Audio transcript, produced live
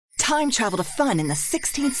Time travel to fun in the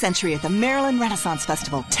 16th century at the Maryland Renaissance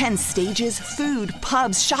Festival. 10 stages, food,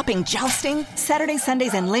 pubs, shopping, jousting. Saturdays,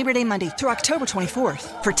 Sundays, and Labor Day Monday through October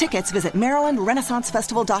 24th. For tickets, visit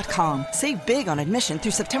MarylandRenaissanceFestival.com. Save big on admission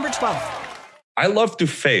through September 12th. I love to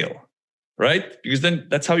fail, right? Because then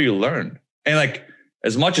that's how you learn. And like,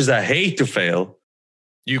 as much as I hate to fail,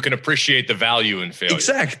 you can appreciate the value in failure.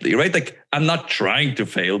 Exactly, right? Like, I'm not trying to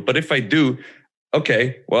fail, but if I do,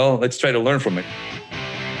 okay, well, let's try to learn from it.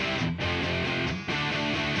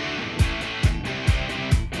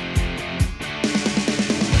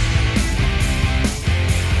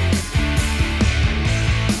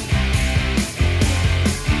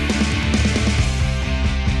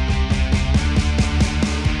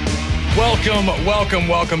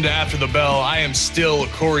 Welcome to After the Bell. I am still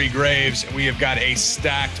Corey Graves, and we have got a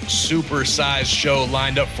stacked, super-sized show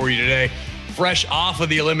lined up for you today. Fresh off of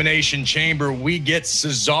the Elimination Chamber, we get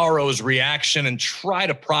Cesaro's reaction and try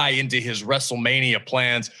to pry into his WrestleMania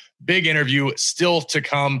plans. Big interview still to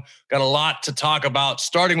come. Got a lot to talk about.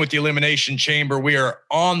 Starting with the Elimination Chamber, we are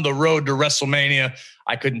on the road to WrestleMania.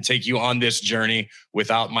 I couldn't take you on this journey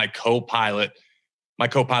without my co-pilot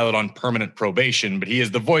on permanent probation, but he is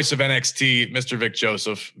the voice of NXT, Mr. Vic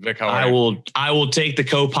Joseph. Vic, how are you? I will take the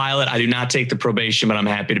co-pilot. I do not take the probation, but I'm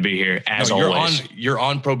happy to be here as always. You're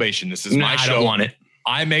on probation. This is my show. I don't want it.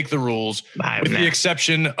 I make the rules, with the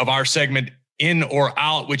exception of our segment In or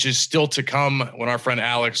Out, which is still to come when our friend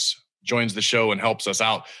Alex joins the show and helps us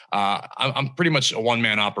out. I'm pretty much a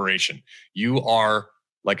one-man operation. You are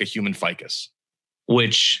like a human ficus.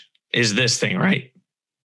 Which is this thing, right?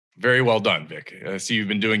 Very well done, Vic. I see you've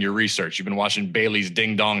been doing your research. You've been watching Bailey's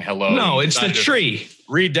Ding Dong Hello. No, it's the tree.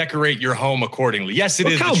 Redecorate your home accordingly. Yes, it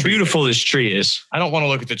is. Look how beautiful this tree is. I don't want to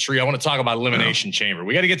look at the tree. I want to talk about Elimination Chamber.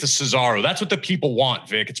 We got to get to Cesaro. That's what the people want,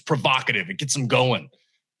 Vic. It's provocative. It gets them going.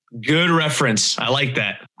 Good reference. I like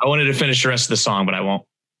that. I wanted to finish the rest of the song, but I won't.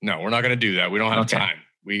 No, we're not going to do that. We don't have time.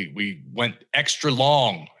 We went extra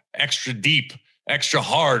long, extra deep, extra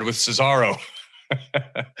hard with Cesaro.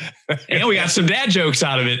 And we got some dad jokes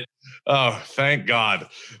out of it. Oh, thank God.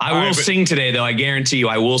 I will sing today, though. I guarantee you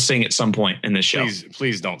I will sing at some point in this show.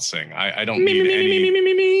 Please don't sing. I don't need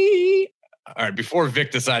any. All right. Before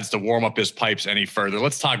Vic decides to warm up his pipes any further,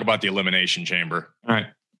 let's talk about the Elimination Chamber. All right.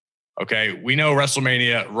 Okay. We know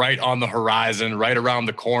WrestleMania right on the horizon, right around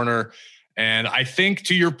the corner. And I think,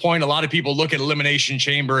 to your point, a lot of people look at Elimination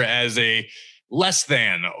Chamber as a less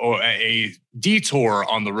than or a detour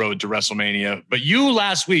on the road to WrestleMania. But you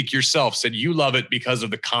last week yourself said you love it because of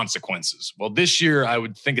the consequences. Well, this year, I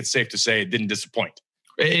would think it's safe to say it didn't disappoint.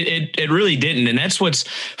 It really didn't. And that's what's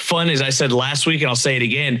fun, as I said last week, and I'll say it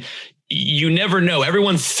again. You never know.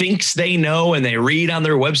 Everyone thinks they know, and they read on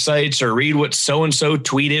their websites or read what so-and-so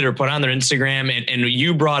tweeted or put on their Instagram. And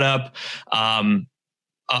you brought up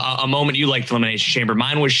a moment you liked Elimination Chamber.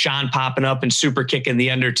 Mine was Shawn popping up and super kicking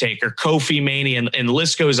The Undertaker, Kofi Mania, and the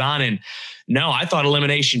list goes on. And no, I thought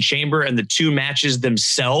Elimination Chamber and the two matches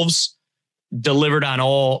themselves delivered on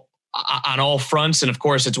all fronts. And of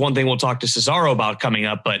course, it's one thing we'll talk to Cesaro about coming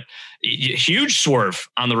up, but huge swerve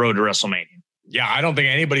on the road to WrestleMania. Yeah, I don't think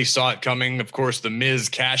anybody saw it coming. Of course, The Miz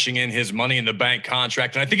cashing in his Money in the Bank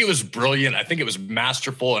contract. And I think it was brilliant. I think it was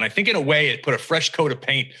masterful. And I think in a way it put a fresh coat of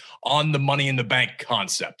paint on the Money in the Bank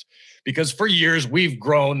concept. Because for years we've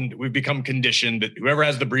become conditioned that whoever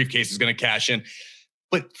has the briefcase is going to cash in.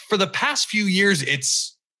 But for the past few years,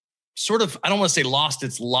 it's sort of, I don't want to say lost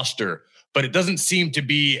its luster, but it doesn't seem to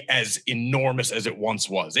be as enormous as it once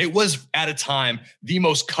was. It was at a time the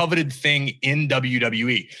most coveted thing in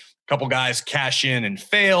WWE. Couple guys cash in and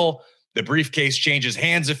fail. The briefcase changes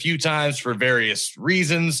hands a few times for various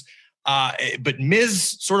reasons. But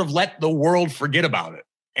Miz sort of let the world forget about it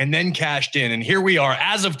and then cashed in. And here we are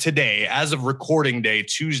as of today, as of recording day,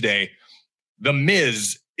 Tuesday, The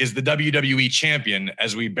Miz is the WWE champion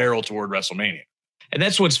as we barrel toward WrestleMania. And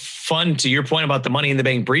that's what's fun, to your point about the Money in the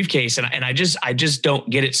Bank briefcase. And I just don't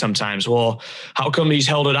get it sometimes. Well, how come he's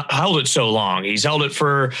held it so long? He's held it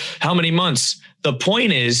for how many months? The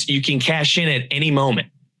point is you can cash in at any moment,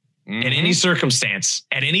 in any circumstance,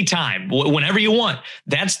 at any time, whenever you want.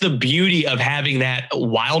 That's the beauty of having that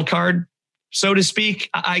wild card, so to speak,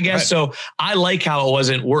 I guess. Right. So I like how it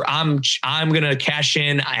wasn't I'm going to cash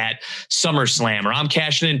in at SummerSlam, or I'm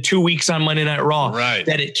cashing in 2 weeks on Monday Night Raw. Right.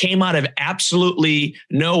 That it came out of absolutely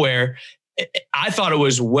nowhere. I thought it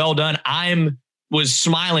was well done. Was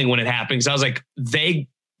smiling when it happened because I was like, they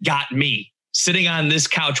got me sitting on this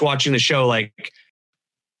couch watching the show like,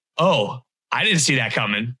 oh, I didn't see that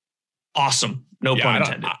coming. Awesome. No pun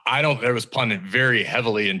intended. I don't. There was pun very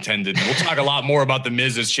heavily intended. We'll talk a lot more about the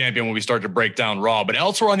Miz as champion when we start to break down Raw. But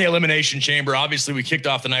elsewhere on the Elimination Chamber, obviously we kicked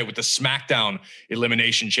off the night with the SmackDown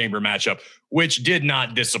Elimination Chamber matchup, which did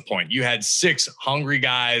not disappoint. You had 6 hungry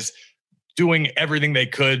guys doing everything they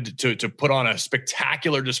could to put on a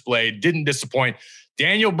spectacular display. Didn't disappoint.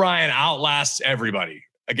 Daniel Bryan outlasts everybody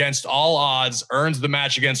against all odds, earns the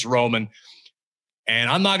match against Roman. And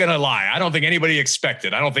I'm not going to lie. I don't think anybody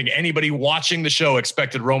expected. I don't think anybody watching the show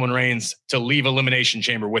expected Roman Reigns to leave Elimination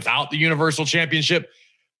Chamber without the Universal Championship.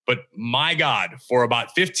 But my God, for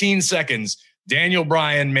about 15 seconds, Daniel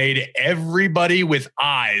Bryan made everybody with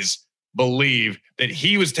eyes believe that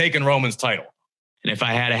he was taking Roman's title. And if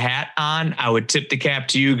I had a hat on, I would tip the cap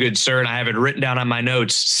to you, good sir. And I have it written down on my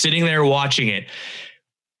notes, sitting there watching it.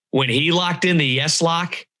 When he locked in the yes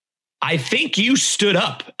lock, I think you stood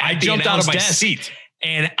up. I jumped out of my seat.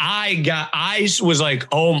 And I was like,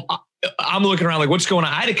 oh, I'm looking around like, what's going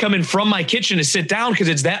on? I had to come in from my kitchen to sit down because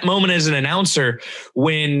it's that moment as an announcer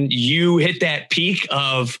when you hit that peak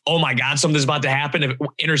of, oh my God, something's about to happen.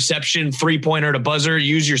 Interception, 3-pointer to buzzer,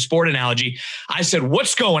 use your sport analogy. I said,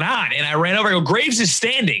 what's going on? And I ran over, I go, Graves is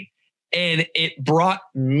standing. And it brought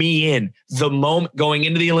me in the moment going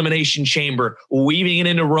into the Elimination Chamber, weaving it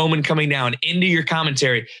into Roman coming down, into your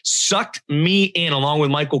commentary, sucked me in along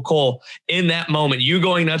with Michael Cole in that moment. You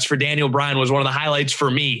going nuts for Daniel Bryan was one of the highlights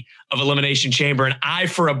for me of Elimination Chamber. And I,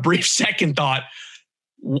 for a brief second, thought,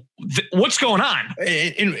 what's going on?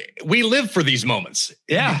 And we live for these moments.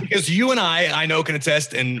 Yeah. Because you and I know, can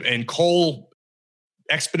attest, and Cole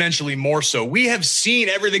exponentially more so. We have seen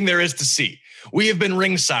everything there is to see. We have been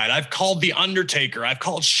ringside. I've called The Undertaker. I've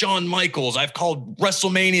called Shawn Michaels. I've called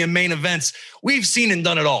WrestleMania main events. We've seen and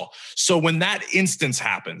done it all. So when that instance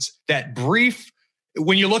happens, that brief,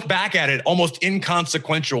 when you look back at it, almost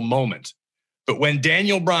inconsequential moment. But when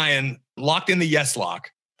Daniel Bryan locked in the yes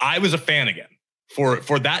lock, I was a fan again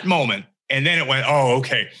for that moment. And then it went, oh,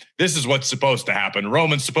 okay, this is what's supposed to happen.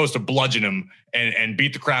 Roman's supposed to bludgeon him and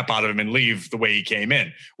beat the crap out of him and leave the way he came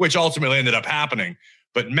in, which ultimately ended up happening.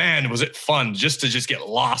 But man, was it fun just to get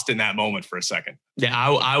lost in that moment for a second. Yeah,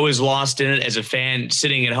 I was lost in it as a fan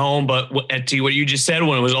sitting at home. But to what you just said,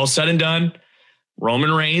 when it was all said and done,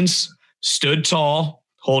 Roman Reigns stood tall,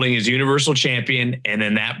 holding his Universal Champion. And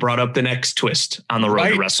then that brought up the next twist on the road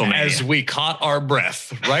to WrestleMania. As we caught our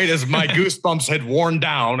breath, right as my goosebumps had worn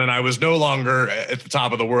down and I was no longer at the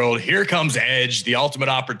top of the world, here comes Edge, the ultimate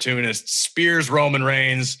opportunist, spears Roman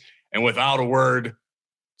Reigns, and without a word,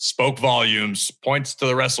 spoke volumes, points to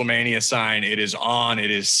the WrestleMania sign. It is on. It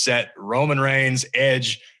is set. Roman Reigns,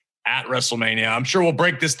 Edge at WrestleMania. I'm sure we'll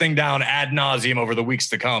break this thing down ad nauseum over the weeks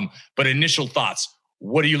to come. But initial thoughts,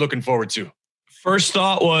 what are you looking forward to? First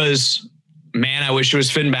thought was, man, I wish it was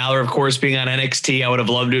Finn Balor, of course, being on NXT. I would have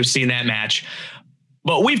loved to have seen that match.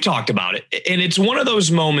 But we've talked about it. And it's one of those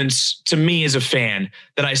moments to me as a fan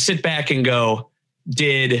that I sit back and go,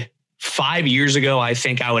 did 5 years ago, I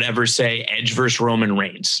think I would ever say Edge versus Roman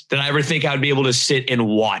Reigns? Did I ever think I would be able to sit and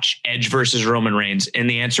watch Edge versus Roman Reigns? And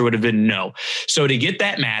the answer would have been no. So to get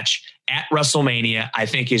that match at WrestleMania, I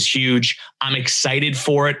think is huge. I'm excited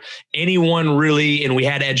for it. Anyone really, and we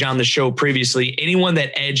had Edge on the show previously, anyone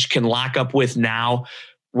that Edge can lock up with now,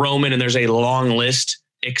 Roman, and there's a long list,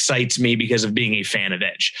 excites me because of being a fan of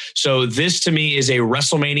Edge. So this to me is a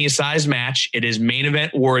WrestleMania sized match. It is main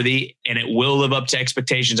event worthy and it will live up to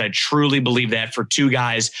expectations. I truly believe that for two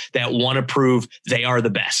guys that want to prove they are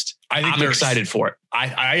the best. I'm excited for it.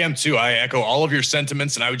 I am too. I echo all of your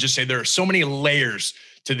sentiments. And I would just say there are so many layers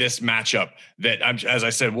to this matchup that as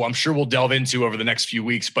I said, well, I'm sure we'll delve into over the next few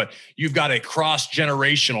weeks, but you've got a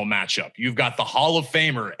cross-generational matchup. You've got the Hall of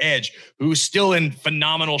Famer Edge, who's still in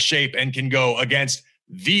phenomenal shape and can go against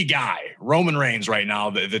the guy, Roman Reigns right now,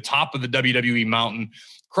 the top of the WWE mountain,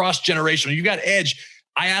 cross-generational. You got Edge.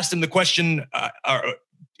 I asked him the question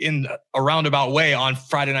in a roundabout way on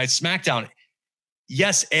Friday Night SmackDown.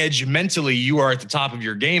 Yes, Edge, mentally, you are at the top of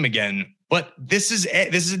your game again, but this is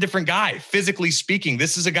a different guy. Physically speaking,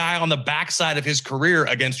 this is a guy on the backside of his career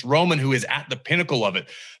against Roman, who is at the pinnacle of it.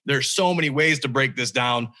 There's so many ways to break this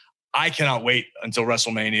down. I cannot wait until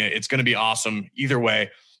WrestleMania. It's going to be awesome either way.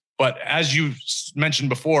 But as you mentioned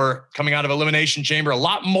before, coming out of Elimination Chamber, a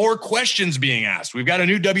lot more questions being asked. We've got a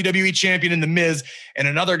new WWE champion in The Miz and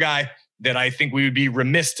another guy that I think we would be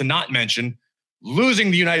remiss to not mention,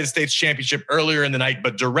 losing the United States Championship earlier in the night,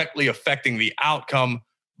 but directly affecting the outcome.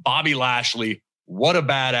 Bobby Lashley, what a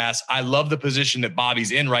badass. I love the position that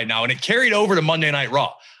Bobby's in right now. And it carried over to Monday Night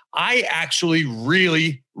Raw. I actually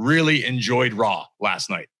really, really enjoyed Raw last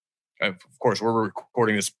night. Of course, we're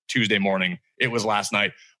recording this Tuesday morning. It was last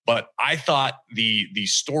night. but I thought the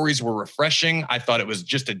stories were refreshing. I thought it was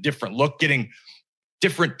just a different look, getting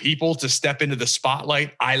different people to step into the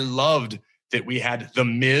spotlight. I loved that we had The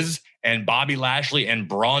Miz and Bobby Lashley and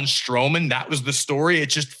Braun Strowman. That was the story. It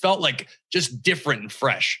just felt like just different and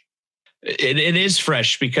fresh. It is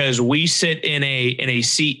fresh because we sit in a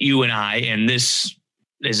seat, you and I, and this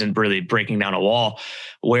isn't really breaking down a wall,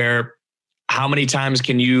 where how many times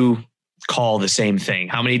can you call the same thing?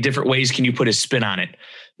 How many different ways can you put a spin on it?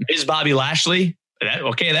 Miz Bobby Lashley,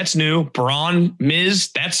 that's new. Braun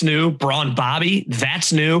Miz, that's new. Braun Bobby,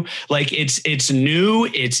 that's new. Like it's new.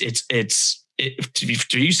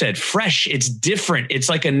 You said fresh. It's different. It's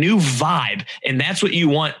like a new vibe, and that's what you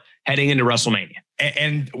want heading into WrestleMania.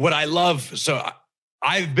 And what I love, so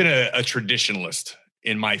I've been a traditionalist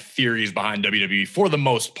in my theories behind WWE for the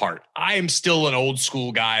most part. I am still an old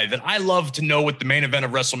school guy that I love to know what the main event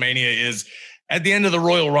of WrestleMania is at the end of the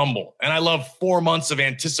Royal Rumble. And I love 4 months of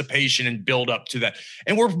anticipation and build up to that.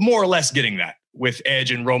 And we're more or less getting that with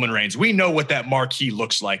Edge and Roman Reigns. We know what that marquee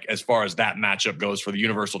looks like as far as that matchup goes for the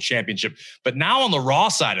Universal Championship. But now on the Raw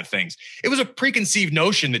side of things, it was a preconceived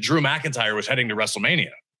notion that Drew McIntyre was heading to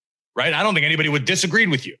WrestleMania. Right? I don't think anybody would disagree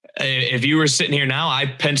with you. If you were sitting here now, I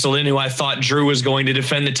penciled in who I thought Drew was going to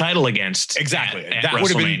defend the title against. Exactly. At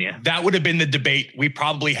WrestleMania. That would have been the debate we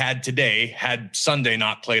probably had today had Sunday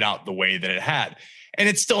not played out the way that it had. And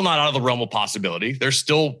it's still not out of the realm of possibility. There's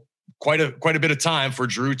still quite a bit of time for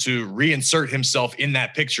Drew to reinsert himself in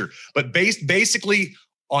that picture. But basically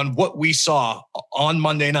on what we saw on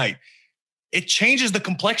Monday night, it changes the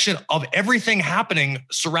complexion of everything happening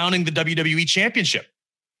surrounding the WWE Championship.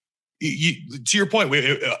 To your point,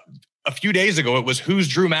 a few days ago, it was who's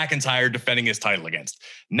Drew McIntyre defending his title against.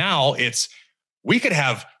 Now we could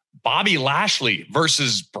have Bobby Lashley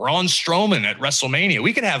versus Braun Strowman at WrestleMania.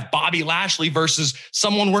 We could have Bobby Lashley versus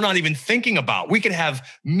someone we're not even thinking about. We could have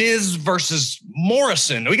Miz versus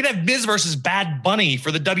Morrison. We could have Miz versus Bad Bunny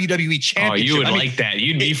for the WWE Championship. Oh, you would like that.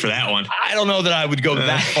 You'd be for that one. I don't know that I would go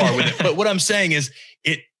that far with it. But what I'm saying is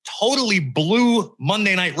it totally blew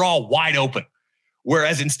Monday Night Raw wide open.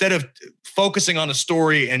 Whereas instead of focusing on a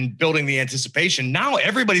story and building the anticipation, now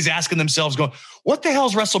everybody's asking themselves going, what the hell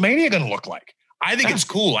is WrestleMania going to look like? I think it's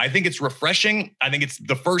cool. I think it's refreshing. I think it's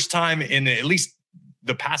the first time in at least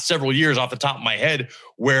the past several years off the top of my head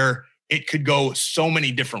where it could go so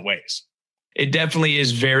many different ways. It definitely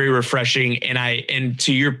is very refreshing. And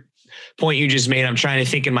to your point you just made, I'm trying to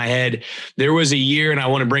think in my head. There was a year, and I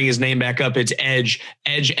want to bring his name back up. It's Edge.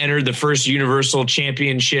 Edge entered the first Universal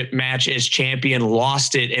Championship match as champion,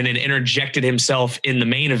 lost it, and then interjected himself in the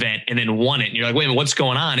main event and then won it. And you're like, wait a minute, what's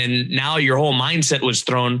going on? And now your whole mindset was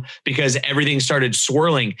thrown because everything started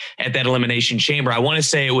swirling at that Elimination Chamber. I want to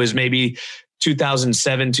say it was maybe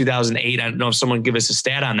 2007, 2008. I don't know if someone can give us a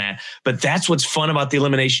stat on that, but that's what's fun about the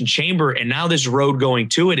Elimination Chamber. And now this road going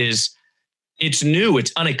to it is, it's new.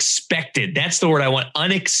 It's unexpected. That's the word I want.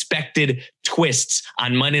 Unexpected twists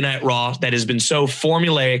on Monday Night Raw that has been so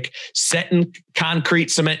formulaic, set in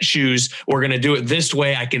concrete cement shoes. We're going to do it this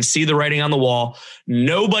way. I can see the writing on the wall.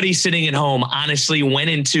 Nobody sitting at home honestly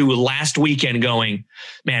went into last weekend going,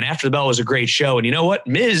 man, After the Bell was a great show. And you know what?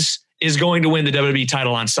 Miz is going to win the WWE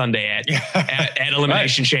title on Sunday at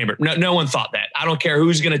Elimination Chamber. No one thought that. I don't care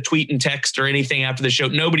who's going to tweet and text or anything after the show.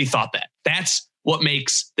 Nobody thought that. That's what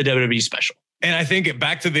makes the WWE special. And I think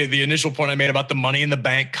back to the initial point I made about the Money in the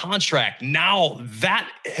Bank contract. Now that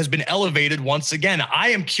has been elevated once again. I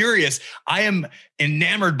am curious. I am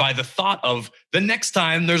enamored by the thought of the next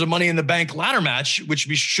time there's a Money in the Bank ladder match, which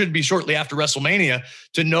should be shortly after WrestleMania,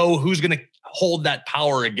 to know who's going to hold that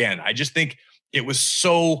power again. I just think it was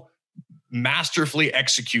so masterfully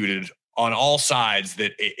executed on all sides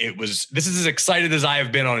that this is as excited as I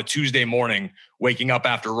have been on a Tuesday morning waking up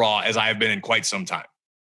after Raw as I have been in quite some time.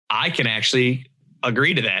 I can actually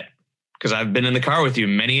agree to that because I've been in the car with you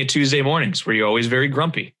many a Tuesday mornings where you're always very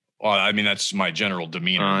grumpy. Well, I mean, that's my general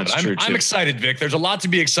demeanor. I'm excited, Vic. There's a lot to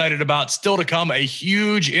be excited about. Still to come, a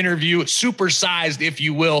huge interview, supersized, if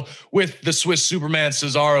you will, with the Swiss Superman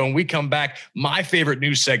Cesaro. And we come back, my favorite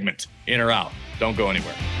news segment, In or Out. Don't go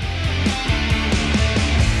anywhere.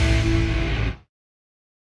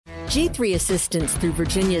 G3 Assistance through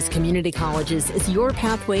Virginia's community colleges is your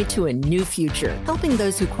pathway to a new future, helping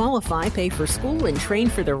those who qualify pay for school and train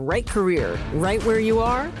for the right career, right where you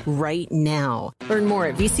are, right now. Learn more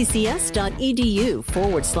at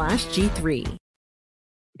vccs.edu/G3.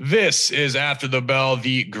 This is After the Bell,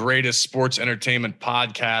 the greatest sports entertainment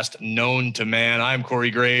podcast known to man. I'm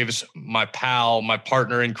Corey Graves, my pal, my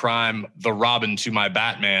partner in crime, the Robin to my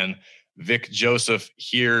Batman, Vic Joseph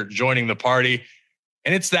here joining the party.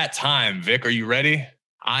 And it's that time, Vic. Are you ready?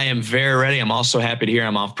 I am very ready. I'm also happy to hear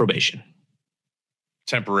I'm off probation.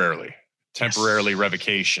 Temporary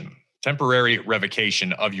revocation. Temporary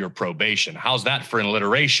revocation of your probation. How's that for an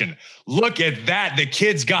alliteration? Look at that. The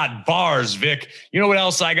kid's got bars, Vic. You know what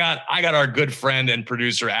else I got? I got our good friend and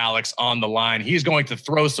producer, Alex, on the line. He's going to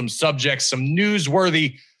throw some subjects, some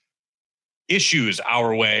newsworthy issues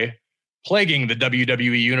our way, plaguing the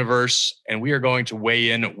WWE universe, and we are going to weigh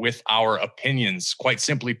in with our opinions. Quite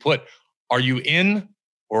simply put, are you in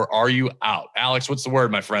or are you out? Alex, what's the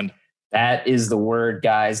word, my friend? That is the word,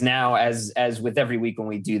 guys. Now, as with every week when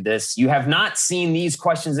we do this, you have not seen these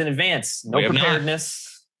questions in advance. No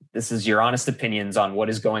preparedness. This is your honest opinions on what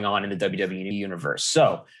is going on in the WWE universe.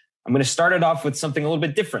 So I'm going to start it off with something a little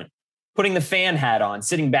bit different. Putting the fan hat on,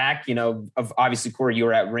 sitting back, obviously, Corey, you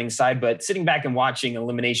were at ringside, but sitting back and watching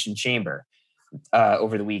Elimination Chamber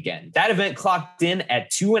over the weekend. That event clocked in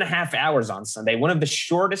at 2.5 hours on Sunday, one of the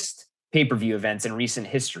shortest pay-per-view events in recent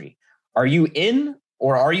history. Are you in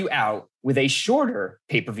or are you out with a shorter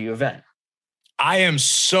pay-per-view event? I am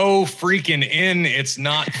so freaking in. It's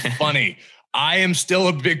not funny. I am still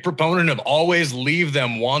a big proponent of always leave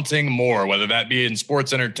them wanting more, whether that be in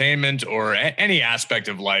sports entertainment or any aspect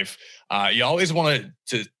of life. You always want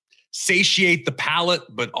to satiate the palate,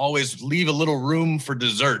 but always leave a little room for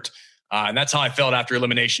dessert. And that's how I felt after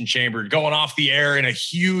Elimination Chamber, going off the air in a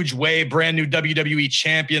huge way. Brand new WWE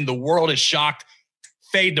champion. The world is shocked.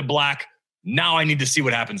 Fade to black. Now I need to see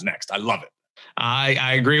what happens next. I love it.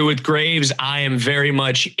 I agree with Graves. I am very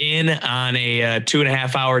much in on a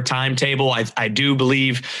 2.5 hour timetable. I do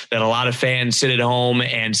believe that a lot of fans sit at home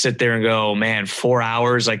and sit there and go, man, 4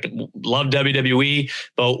 hours, like love WWE,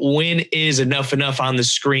 but when is enough on the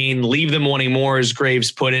screen? Leave them wanting more, as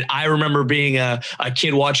Graves put it. I remember being a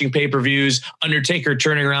kid watching pay-per-views, Undertaker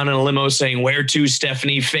turning around in a limo saying, where to,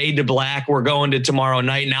 Stephanie? Fade to black. We're going to tomorrow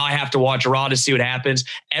night. Now I have to watch Raw to see what happens.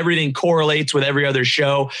 Everything correlates with every other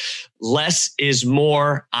show. Less is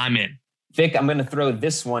more. I'm in. Vic, I'm going to throw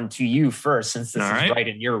this one to you first, since this is right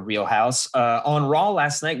in your wheelhouse. On Raw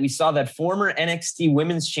last night, we saw that former NXT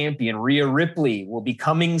Women's Champion Rhea Ripley will be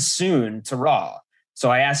coming soon to Raw. So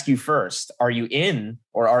I ask you first, are you in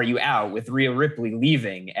or are you out with Rhea Ripley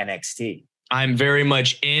leaving NXT? I'm very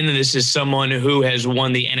much in. This is someone who has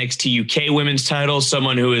won the NXT UK women's title,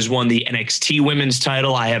 someone who has won the NXT women's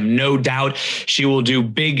title. I have no doubt she will do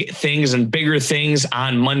big things and bigger things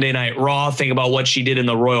on Monday Night Raw. Think about what she did in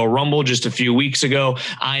the Royal Rumble just a few weeks ago.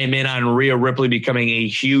 I am in on Rhea Ripley becoming a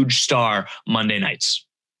huge star Monday nights.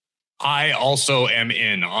 I also am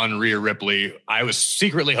in on Rhea Ripley. I was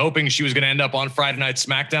secretly hoping she was going to end up on Friday Night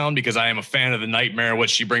SmackDown because I am a fan of the Nightmare, what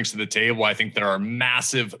she brings to the table. I think there are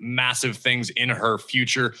massive things in her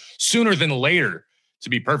future sooner than later, to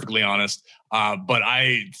be perfectly honest. But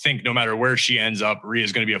I think no matter where she ends up, Rhea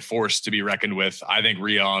is going to be a force to be reckoned with. I think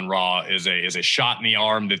Rhea on Raw is a shot in the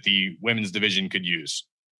arm that the women's division could use.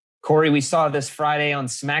 Corey, we saw this Friday on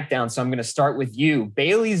SmackDown, so I'm going to start with you.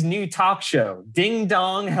 Bayley's new talk show, Ding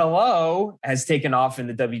Dong Hello, has taken off in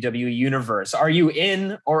the WWE universe. Are you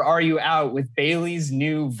in or are you out with Bayley's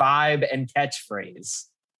new vibe and catchphrase?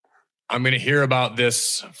 I'm going to hear about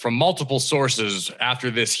this from multiple sources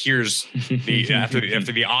after this hears the after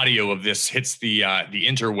the audio of this hits the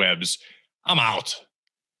interwebs. I'm out.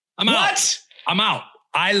 I'm out.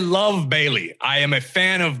 I love Bayley. I am a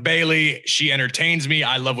fan of Bayley. She entertains me.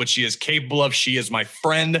 I love what she is capable of. She is my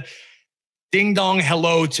friend. Ding Dong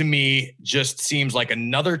Hello to me just seems like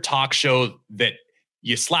another talk show that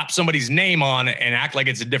you slap somebody's name on and act like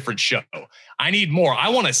it's a different show. I need more. I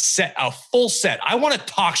want a full set. I want a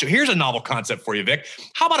talk show. Here's a novel concept for you, Vic.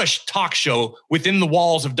 How about a talk show within the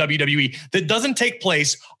walls of WWE that doesn't take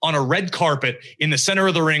place on a red carpet in the center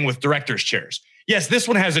of the ring with director's chairs? Yes, this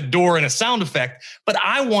one has a door and a sound effect, but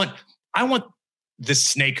I want the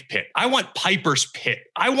snake pit. I want Piper's pit.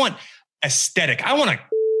 I want aesthetic. I want a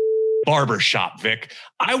barbershop, Vic.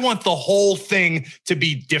 I want the whole thing to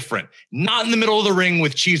be different, not in the middle of the ring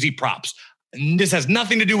with cheesy props. And this has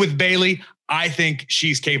nothing to do with Bayley. I think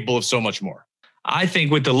she's capable of so much more. I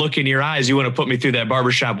think with the look in your eyes, you want to put me through that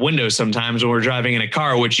barbershop window sometimes when we're driving in a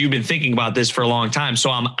car, which you've been thinking about this for a long time. So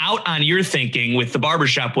I'm out on your thinking with the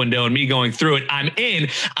barbershop window and me going through it. I'm in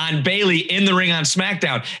on Bayley in the ring on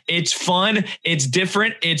SmackDown. It's fun. It's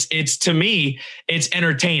different. It's to me, it's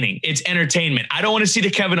entertaining. It's entertainment. I don't want to see the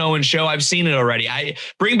Kevin Owens show. I've seen it already. I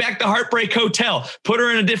bring back the Heartbreak Hotel, put her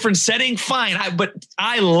in a different setting. Fine. But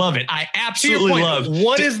I love it. I absolutely love it.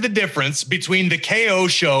 What is the difference between the KO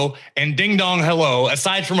show and Ding Dong Hello,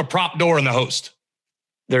 aside from a prop door and the host?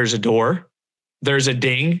 There's a door. There's a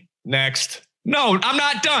ding. Next. No, I'm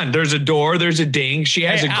not done. There's a door. There's a ding. She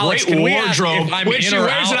has Alex, great wardrobe, which she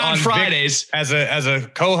wears it on Fridays. Vic as a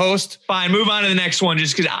co-host. Fine, move on to the next one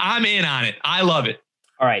just because I'm in on it. I love it.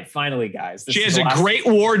 All right, finally, guys. She has a great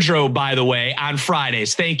wardrobe, by the way, on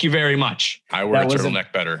Fridays. Thank you very much. I wear a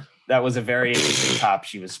turtleneck better. That was a very interesting top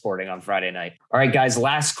she was sporting on Friday night. All right, guys,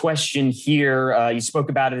 last question here. You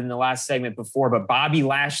spoke about it in the last segment before, but Bobby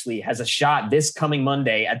Lashley has a shot this coming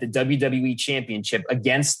Monday at the WWE Championship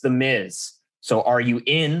against The Miz. So are you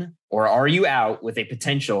in or are you out with a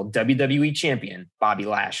potential WWE champion, Bobby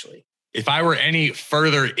Lashley? If I were any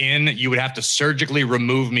further in, you would have to surgically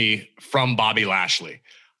remove me from Bobby Lashley.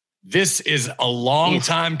 This is a long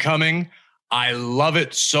time coming. I love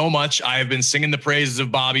it so much. I have been singing the praises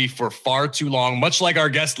of Bobby for far too long. Much like our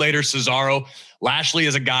guest later, Cesaro, Lashley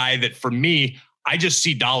is a guy that for me, I just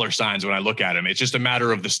see dollar signs when I look at him. It's just a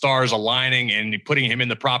matter of the stars aligning and putting him in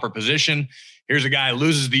the proper position. Here's a guy who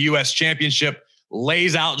loses the U.S. Championship,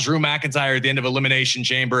 lays out Drew McIntyre at the end of Elimination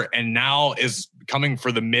Chamber, and now is coming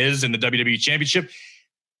for The Miz in the WWE Championship.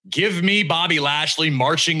 Give me Bobby Lashley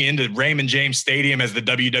marching into Raymond James Stadium as the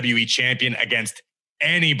WWE champion against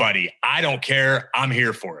anybody. I don't care. I'm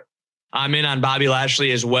here for it. I'm in on Bobby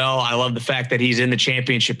Lashley as well. I love the fact that he's in the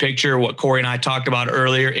championship picture. What Corey and I talked about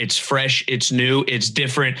earlier, it's fresh, it's new, it's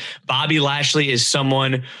different. Bobby Lashley is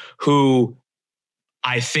someone who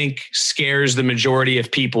I think scares the majority of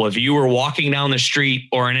people. If you were walking down the street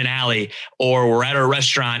or in an alley or were at a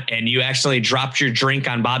restaurant and you accidentally dropped your drink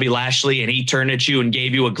on Bobby Lashley and he turned at you and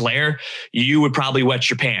gave you a glare, you would probably wet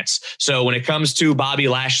your pants. So when it comes to Bobby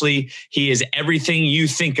Lashley, he is everything you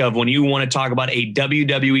think of when you want to talk about a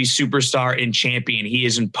WWE superstar and champion. He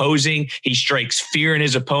is imposing. He strikes fear in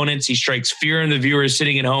his opponents. He strikes fear in the viewers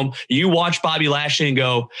sitting at home. You watch Bobby Lashley and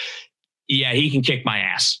go, yeah, he can kick my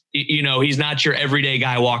ass. You know, he's not your everyday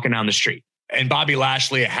guy walking down the street. And Bobby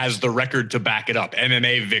Lashley has the record to back it up.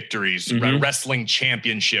 MMA victories, wrestling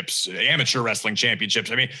championships, amateur wrestling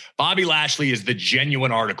championships. I mean, Bobby Lashley is the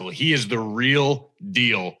genuine article. He is the real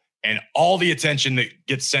deal. And all the attention that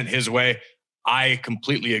gets sent his way, I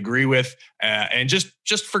completely agree with. And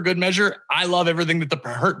just for good measure, I love everything that the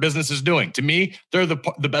Hurt Business is doing. To me, they're the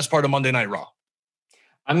best part of Monday Night Raw.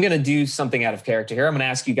 I'm going to do something out of character here. I'm going to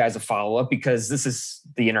ask you guys a follow-up because this is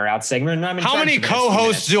the In or Out segment. And I'm in How many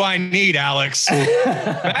co-hosts do I need, Alex?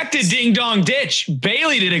 Back to Ding Dong Ditch.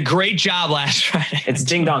 Bailey did a great job last Friday. It's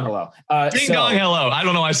Ding Dong Hello. Ding Dong Hello. I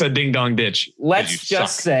don't know why I said Ding Dong Ditch. Let's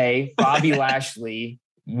just say Bobby Lashley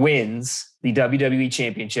wins the WWE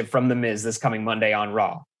Championship from The Miz this coming Monday on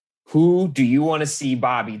Raw. Who do you want to see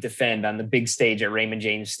Bobby defend on the big stage at Raymond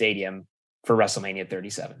James Stadium for WrestleMania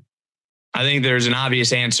 37? I think there's an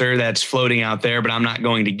obvious answer that's floating out there, but I'm not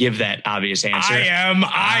going to give that obvious answer. I am.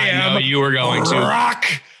 No, you were going to. Brock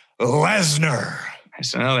Lesnar.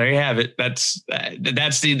 So there you have it. That's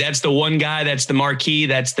the one guy. That's the marquee.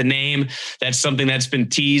 That's the name. That's something that's been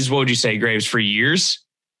teased. What would you say, Graves, for years?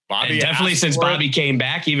 Bobby definitely since Bobby came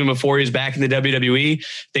back, even before he was back in the WWE. I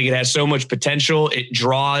think it has so much potential. It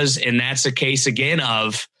draws, and that's a case again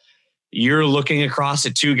of you're looking across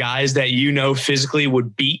at two guys that you know physically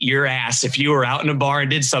would beat your ass if you were out in a bar and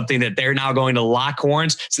did something that they're now going to lock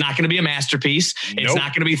horns. It's not going to be a masterpiece. Nope. It's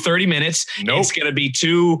not going to be 30 minutes. Nope. It's going to be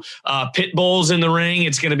two pit bulls in the ring.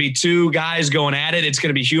 It's going to be two guys going at it. It's going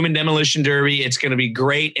to be human demolition derby. It's going to be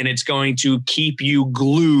great, and it's going to keep you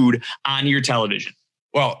glued on your television.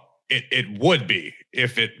 Well, it would be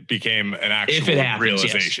if it became an actual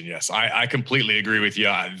realization. Yes, I completely agree with you.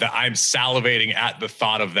 I'm salivating at the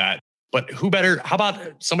thought of that. But who better? How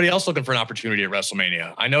about somebody else looking for an opportunity at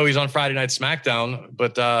WrestleMania? I know he's on Friday Night SmackDown,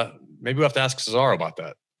 but maybe we'll have to ask Cesaro about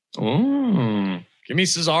that. Give me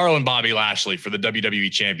Cesaro and Bobby Lashley for the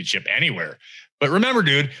WWE Championship anywhere. But remember,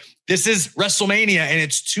 dude, this is WrestleMania and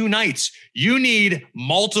it's 2 nights. You need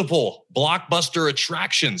multiple blockbuster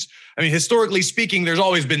attractions. I mean, historically speaking, there's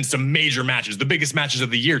always been some major matches. The biggest matches of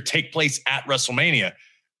the year take place at WrestleMania.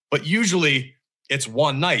 But usually it's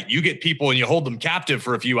one night. You get people and you hold them captive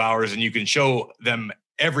for a few hours and you can show them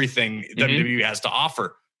everything WWE has to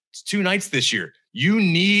offer. It's 2 nights this year. You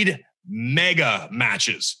need mega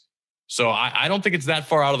matches. So I don't think it's that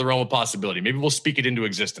far out of the realm of possibility. Maybe we'll speak it into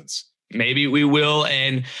existence. Maybe we will.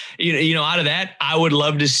 And, you know, out of that, I would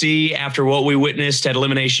love to see, after what we witnessed at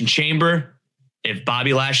Elimination Chamber, if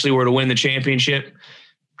Bobby Lashley were to win the championship,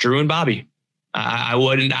 Drew and Bobby. I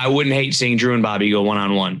wouldn't hate seeing Drew and Bobby go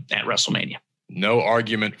one-on-one at WrestleMania. No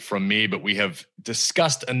argument from me, but we have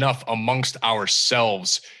discussed enough amongst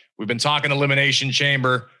ourselves. We've been talking Elimination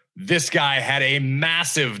Chamber. This guy had a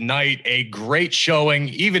massive night, a great showing,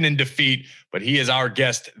 even in defeat, but he is our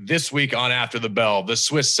guest this week on After the Bell, the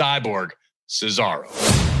Swiss Cyborg, Cesaro.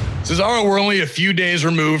 Cesaro, we're only a few days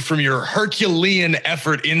removed from your Herculean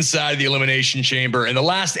effort inside the Elimination Chamber. And the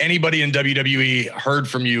last anybody in WWE heard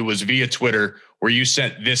from you was via Twitter, where you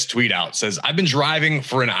sent this tweet out. It says, I've been driving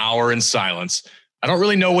for an hour in silence. I don't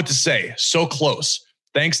really know what to say. So close.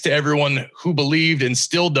 Thanks to everyone who believed and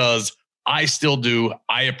still does. I still do.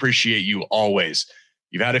 I appreciate you always.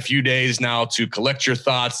 You've had a few days now to collect your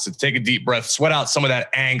thoughts, to take a deep breath, sweat out some of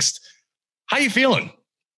that angst. How you feeling?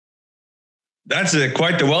 That's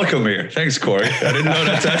quite the welcome here. Thanks, Corey. I didn't know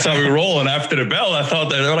that's how we roll. And after the bell, I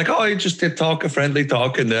thought that they were like, oh, you just did talk, a friendly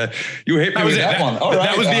talk. And you hit me with that one. All right.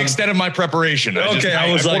 That was the extent of my preparation.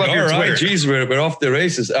 I was like, all right, geez, we're off the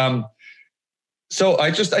races. So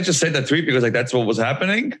I just said that tweet because like that's what was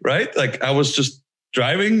happening, right? Like I was just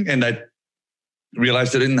driving and I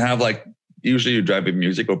realized I didn't have like, usually you drive with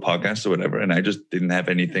music or podcasts or whatever. And I just didn't have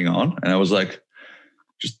anything on. And I was like,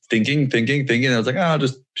 just thinking. I was like, I'll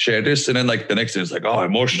just share this. And then like the next day it's like, oh,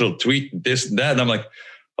 emotional tweet, this and that. And I'm like,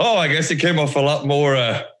 oh, I guess it came off a lot more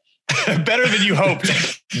better than you hoped.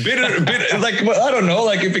 bitter, like, I don't know,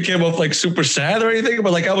 like if it came off like super sad or anything,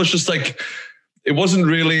 but like, I was just like, it wasn't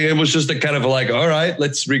really, it was just a kind of like, all right,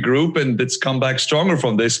 let's regroup and let's come back stronger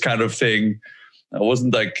from this kind of thing. I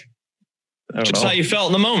wasn't like, just how you felt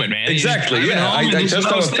in the moment, man. Exactly. Yeah. I just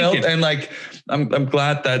how I felt. And like, I'm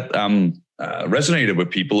glad that, resonated with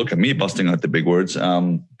people. Look at me busting out the big words,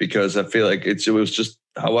 because I feel like it was just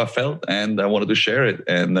how I felt, and I wanted to share it.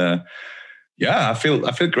 And I feel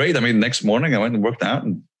great. I mean, next morning I went and worked out,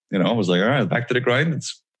 and I was like, all right, back to the grind.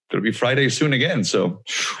 It's gonna be Friday soon again. So,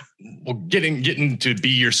 well, getting to be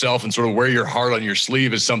yourself and sort of wear your heart on your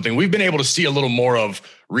sleeve is something we've been able to see a little more of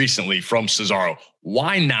recently from Cesaro.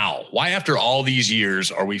 Why now? Why after all these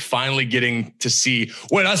years are we finally getting to see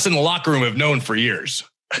what us in the locker room have known for years?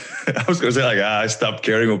 I was going to say, like, I stopped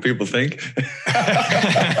caring what people think.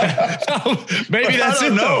 Maybe that's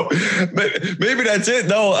it. No, maybe that's it.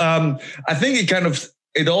 No, I think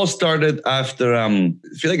it all started after. I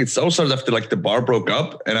feel like it all started after like the bar broke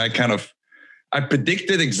up, and I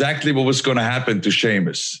predicted exactly what was going to happen to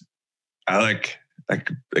Sheamus. Like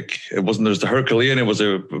it wasn't just a Herculean, it was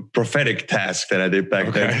a prophetic task that I did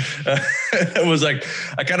back then. It was like,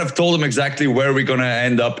 I kind of told him exactly where we're going to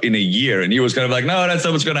end up in a year. And he was kind of like, no, that's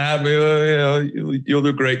not what's going to happen. You'll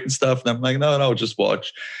do great and stuff. And I'm like, no, just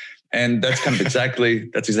watch. And that's kind of exactly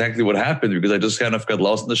what happened, because I just kind of got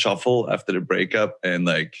lost in the shuffle after the breakup and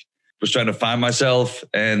like was trying to find myself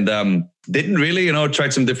and didn't really,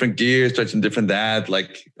 tried some different gears, tried some different that,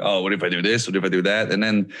 like, oh, what if I do this? What if I do that? And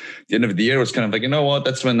then at the end of the year was kind of like, you know what?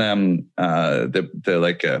 That's when the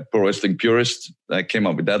Pro Wrestling Purist came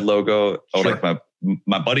up with that logo. Or sure. Like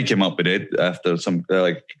my buddy came up with it after some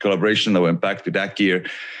collaboration that went back to that gear.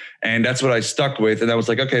 And that's what I stuck with. And I was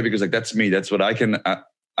like, okay, because like that's me. That's what I can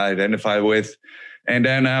identify with. And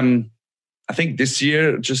then I think this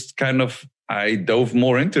year just kind of, I dove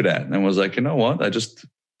more into that and was like, you know what? I just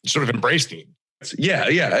sort of embraced it. Yeah.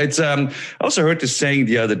 It's I also heard this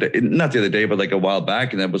saying not the other day, but like a while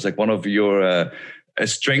back, and that was like one of your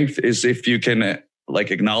strength is if you can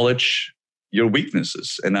acknowledge your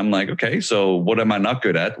weaknesses. And I'm like, okay, so what am I not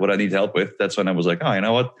good at? What I need help with? That's when I was like, oh, you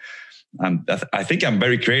know what? I think I'm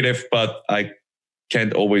very creative, but I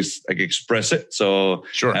can't always express it. So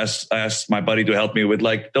sure. I asked my buddy to help me with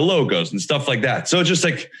like the logos and stuff like that. So just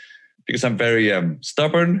like, because I'm very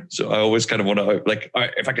stubborn. So I always kind of want to like, all right,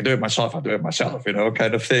 if I can do it myself, I'll do it myself,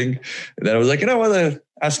 kind of thing. And then I was like,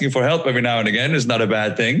 asking for help every now and again is not a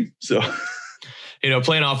bad thing. So,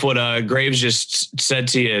 playing off what Graves just said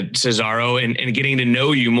to you, Cesaro, and getting to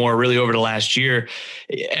know you more really over the last year,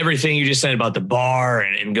 everything you just said about the bar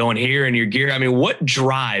and going here and your gear. I mean, what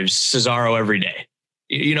drives Cesaro every day?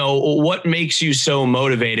 What makes you so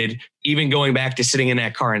motivated, even going back to sitting in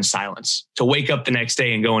that car in silence, to wake up the next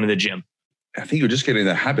day and go into the gym? I think you're just getting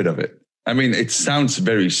the habit of it. I mean, it sounds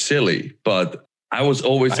very silly, but I was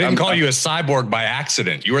always... I didn't call you a cyborg by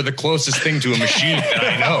accident. You are the closest thing to a machine that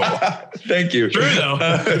I know. Thank you. True, though.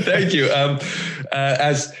 Thank you.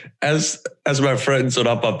 As my friends on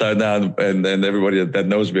Up, Down, and everybody that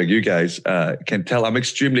knows me, like you guys, can tell, I'm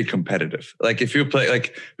extremely competitive. Like if you play,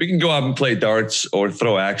 like we can go out and play darts or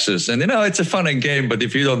throw axes, and it's a fun game. But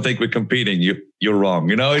if you don't think we're competing, you're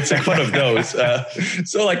wrong. It's like one of those.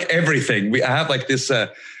 So like everything, I have like this.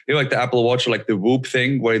 Like the Apple Watch, or like the Whoop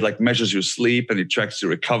thing, where it like measures your sleep and it tracks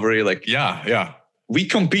your recovery. Like yeah. We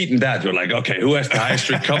compete in that. We're like, okay, who has the highest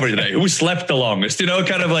recovery today? Who slept the longest?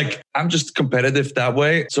 Kind of like, I'm just competitive that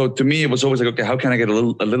way. So to me, it was always like, okay, how can I get a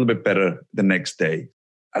little bit better the next day?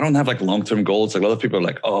 I don't have like long-term goals. Like a lot of people are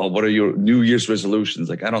like, oh, what are your New Year's resolutions?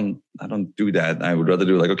 Like, I don't do that. I would rather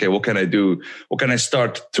do like, okay, what can I do? What can I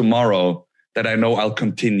start tomorrow that I know I'll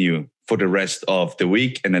continue for the rest of the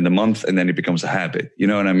week and then the month, and then it becomes a habit. You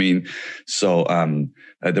know what I mean? So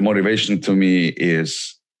the motivation to me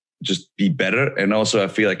is just be better. And also I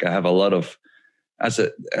feel like I have a lot of, as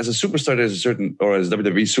a superstar, there's a certain, or as a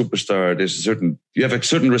WWE superstar, you have a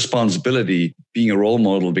certain responsibility being a role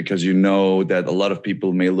model, because you know that a lot of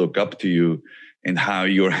people may look up to you and how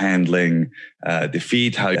you're handling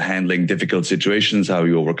defeat, how you're handling difficult situations, how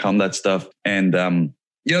you overcome that stuff. And,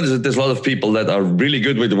 there's a lot of people that are really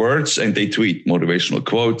good with words and they tweet motivational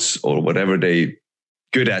quotes or whatever they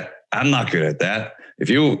good at. I'm not good at that. If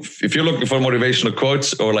you're looking for motivational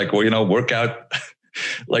quotes or workout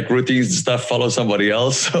like routines and stuff, follow somebody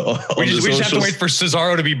else. We just have to wait for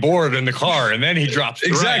Cesaro to be bored in the car, and then he drops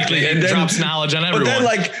exactly, and then drops knowledge on everyone.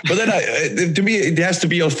 But then to me, it has to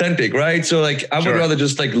be authentic, right? So I would rather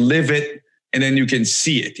just live it, and then you can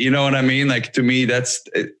see it. You know what I mean? To me, that's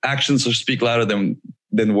actions speak louder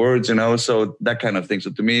than words. So that kind of thing. So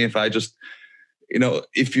to me, if I just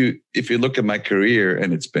if you look at my career,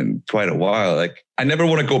 and it's been quite a while, I never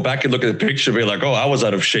want to go back and look at the picture and be like, oh, I was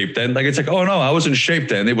out of shape then. Oh no, I was in shape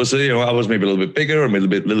then. It was, I was maybe a little bit bigger or a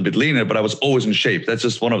little bit leaner, but I was always in shape. That's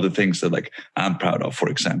just one of the things that I'm proud of, for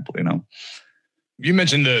example, You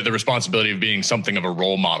mentioned the responsibility of being something of a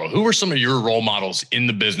role model. Who were some of your role models in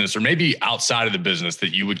the business or maybe outside of the business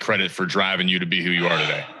that you would credit for driving you to be who you are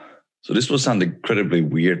today? So this will sound incredibly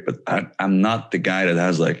weird, but I'm not the guy that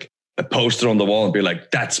has a poster on the wall and be like,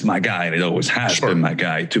 that's my guy. And it always has been my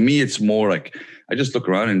guy. To me, it's more I just look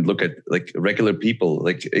around and look at regular people.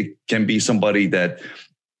 It can be somebody that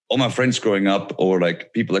all my friends growing up, or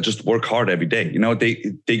people that just work hard every day.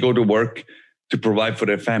 They go to work to provide for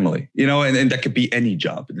their family, and that could be any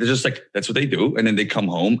job. They're just that's what they do. And then they come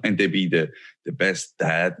home and they be the best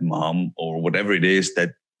dad, mom, or whatever it is,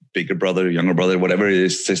 that bigger brother, younger brother, whatever it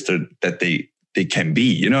is, sister that they can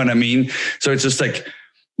be. You know what I mean? So it's just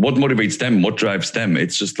what motivates them, what drives them.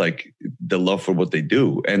 It's just the love for what they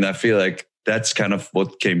do. And I feel that's kind of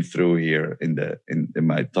what came through here in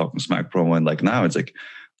my Talking Smack promo. And now it's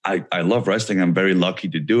I love wrestling. I'm very lucky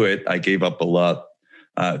to do it. I gave up a lot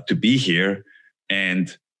to be here,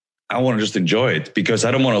 and I want to just enjoy it, because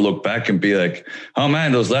I don't want to look back and be like, oh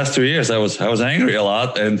man, those last 2 years I was angry a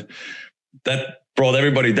lot, and that brought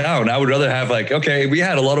everybody down. I would rather have okay, we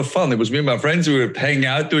had a lot of fun. It was me and my friends. We were hanging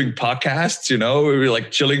out, doing podcasts, we were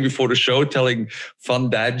chilling before the show, telling fun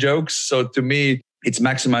dad jokes. So to me, it's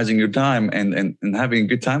maximizing your time and having a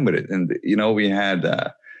good time with it. And, we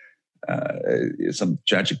had some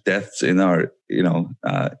tragic deaths in our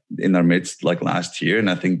midst last year. And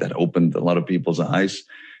I think that opened a lot of people's eyes.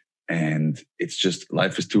 And it's just,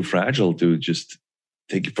 life is too fragile to just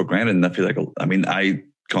take it for granted. And I feel I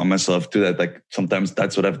call myself to that. Sometimes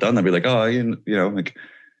that's what I've done. I'd be like, oh,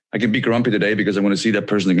 I can be grumpy today because I'm going to see that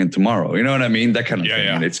person again tomorrow. You know what I mean? That kind of thing.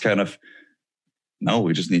 Yeah. And it's kind of, no,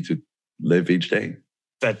 we just need to live each day.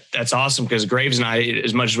 That's awesome, because Graves and I,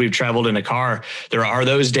 as much as we've traveled in a car, there are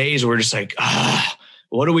those days where we're just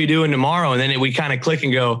what are we doing tomorrow? And then we kind of click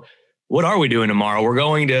and go, what are we doing tomorrow? We're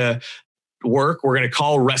going to work. We're going to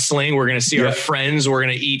call wrestling. We're going to see our friends. We're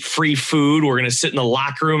going to eat free food. We're going to sit in the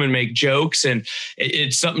locker room and make jokes. And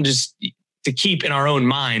it's something just to keep in our own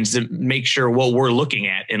minds to make sure what we're looking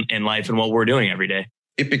at in life and what we're doing every day.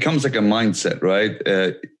 It becomes a mindset, right?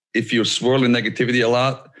 If you swirl in negativity a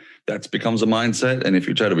lot, that becomes a mindset. And if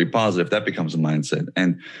you try to be positive, that becomes a mindset.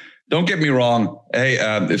 And don't get me wrong. Hey,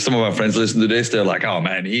 if some of my friends listen to this, they're like, oh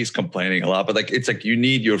man, he's complaining a lot. But it's you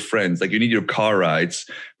need your friends, you need your car rides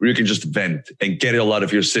where you can just vent and get it all out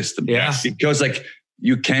of your system. Yeah. Because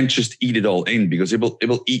you can't just eat it all in, because it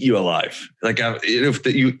will eat you alive. If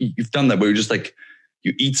you've done that, where you're just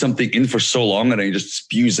you eat something in for so long and then it just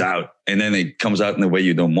spews out, and then it comes out in the way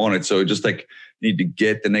you don't want it. So just you need to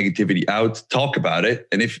get the negativity out, talk about it.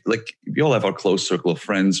 And if we all have our close circle of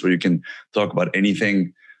friends where you can talk about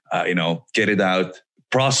anything, get it out,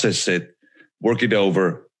 process it, work it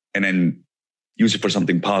over, and then use it for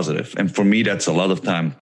something positive. And for me, that's a lot of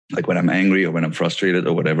time. When I'm angry or when I'm frustrated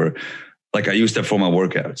or whatever, I use that for my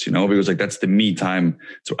workouts, because that's the me time.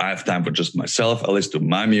 So I have time for just myself. I listen to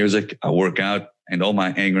my music, I work out, and all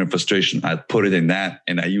my anger and frustration, I put it in that,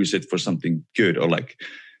 and I use it for something good, or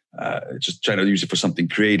just try to use it for something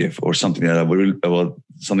creative or something that I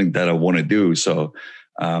want to do. So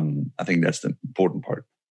I think that's the important part.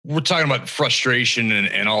 We're talking about frustration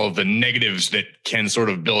and all of the negatives that can sort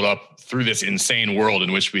of build up through this insane world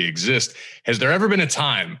in which we exist. Has there ever been a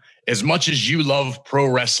time, as much as you love pro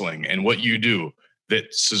wrestling and what you do,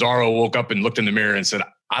 that Cesaro woke up and looked in the mirror and said,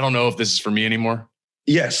 I don't know if this is for me anymore?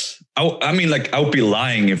 Yes. I would be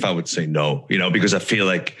lying if I would say no, because I feel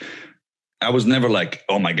I was never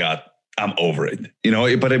oh my God, I'm over it, you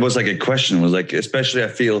know. But it was like a question. It was like, especially I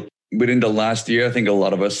feel within the last year, I think a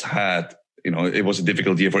lot of us had, you know, it was a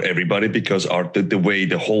difficult year for everybody because the way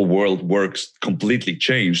the whole world works completely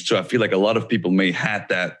changed. So I feel like a lot of people may had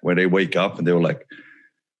that where they wake up and they were like,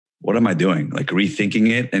 what am I doing? Like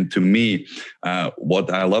rethinking it. And to me,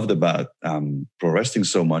 what I loved about pro wrestling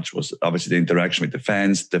so much was obviously the interaction with the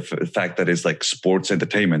fans, the fact that it's like sports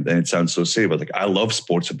entertainment. And it sounds so silly, but like I love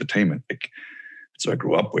sports entertainment. Like that's what I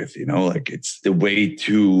grew up with, you know, like it's the way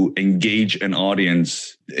to engage an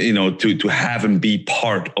audience, you know, to have them be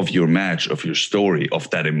part of your match, of your story, of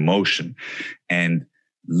that emotion. And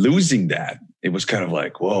losing that, it was kind of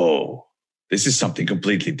like, whoa, this is something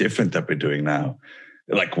completely different that we're doing now.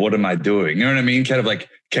 Like, what am I doing? You know what I mean? Kind of like,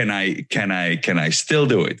 can I still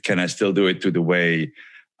do it? Can I still do it to the way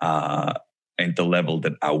and the level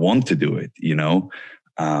that I want to do it? You know?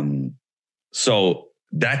 So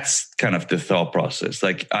that's kind of the thought process.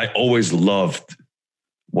 Like, I always loved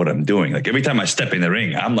what I'm doing. Like every time I step in the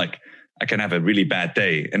ring, I'm like, I can have a really bad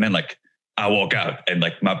day. And then like, I walk out and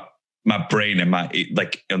like my brain and my,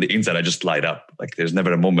 like on the inside, I just light up. Like there's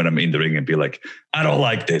never a moment I'm in the ring and be like, I don't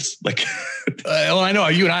like this. Like, well, I know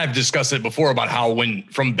you and I have discussed it before about how when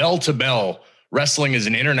from bell to bell, wrestling is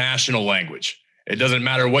an international language. It doesn't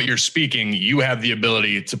matter what you're speaking. You have the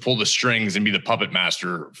ability to pull the strings and be the puppet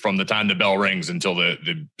master from the time the bell rings until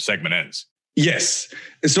the segment ends. Yes.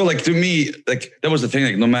 So like to me, like that was the thing,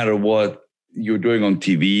 like no matter what you're doing on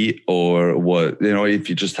TV or what, you know, if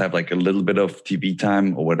you just have like a little bit of TV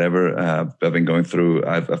time or whatever, I've been going through,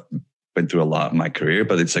 I've been through a lot in my career,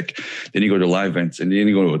 but it's like, then you go to live events and then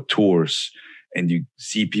you go to tours and you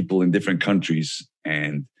see people in different countries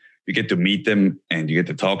and you get to meet them and you get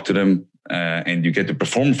to talk to them and you get to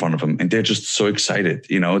perform in front of them. And they're just so excited,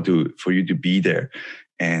 you know, for you to be there.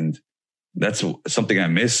 And that's something I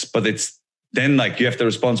miss, but it's then like, you have the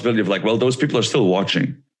responsibility of like, well, those people are still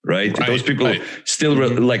watching. Right. Those people still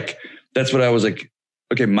like, that's what I was like,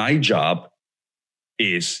 okay, my job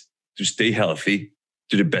is to stay healthy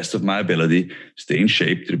to the best of my ability, stay in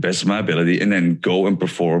shape to the best of my ability, and then go and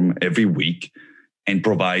perform every week and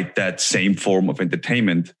provide that same form of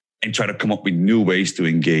entertainment and try to come up with new ways to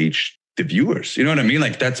engage the viewers. You know what I mean?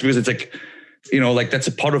 Like that's because it's like, you know, like that's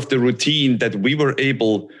a part of the routine that we were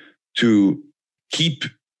able to keep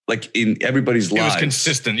like in everybody's lives. It was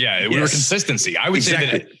consistent. Yeah. We were consistency. I would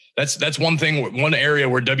say that's one thing, one area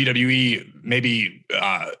where WWE maybe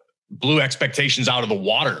blew expectations out of the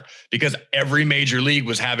water because every major league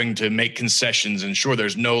was having to make concessions and sure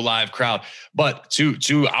there's no live crowd. But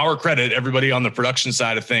to our credit, everybody on the production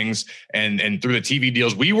side of things and through the TV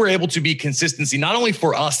deals, we were able to be consistency, not only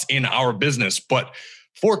for us in our business, but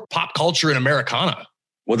for pop culture and Americana.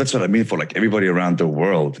 Well, that's what I mean for like everybody around the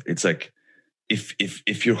world. It's like,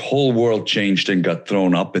 if your whole world changed and got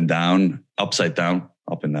thrown up and down, upside down,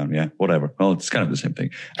 up and down, yeah, whatever. Well, it's kind of the same thing.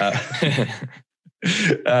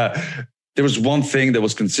 There was one thing that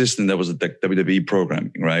was consistent, that was the WWE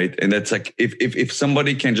programming, right? And that's like, if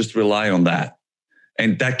somebody can just rely on that,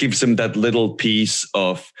 and that gives them that little piece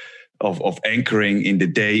of anchoring in the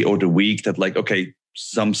day or the week that like, okay,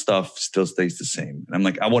 some stuff still stays the same. And I'm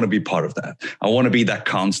like, I want to be part of that. I want to be that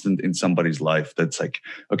constant in somebody's life. That's like,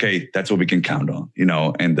 okay, that's what we can count on, you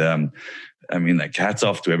know? And, I mean, like hats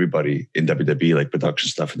off to everybody in WWE, like production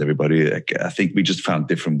stuff and everybody. Like, I think we just found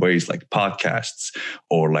different ways like podcasts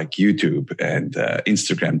or like YouTube and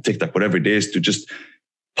Instagram, TikTok, whatever it is, to just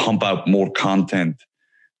pump out more content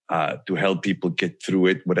to help people get through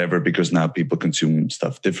it, whatever, because now people consume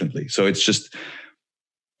stuff differently. So it's just,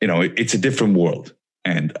 you know, it's a different world.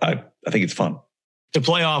 And I think it's fun. To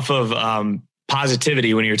play off of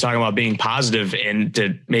positivity, when you're talking about being positive, and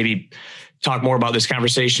to maybe talk more about this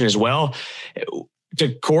conversation as well,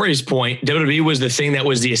 to Corey's point, WWE was the thing that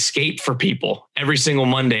was the escape for people every single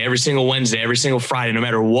Monday, every single Wednesday, every single Friday, no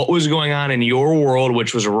matter what was going on in your world,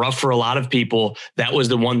 which was rough for a lot of people. That was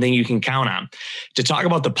the one thing you can count on. To talk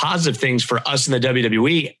about the positive things for us in the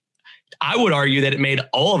WWE, I would argue that it made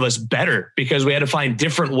all of us better because we had to find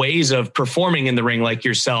different ways of performing in the ring, like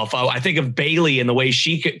yourself. I think of Bayley and the way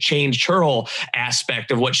she could change her whole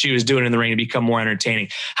aspect of what she was doing in the ring to become more entertaining.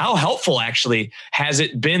 How helpful actually has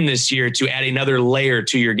it been this year to add another layer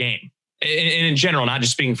to your game? And in general, not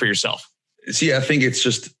just speaking for yourself. See, I think it's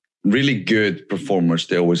just really good performers.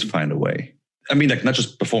 They always find a way. I mean, like not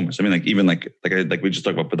just performers. I mean, like even like we just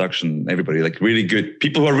talked about production. Everybody, like really good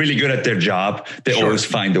people who are really good at their job. They always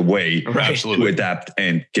find a way to adapt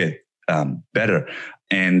and get better.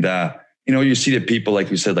 And you know, you see the people like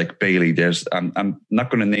you said, like Bayley. There's I'm not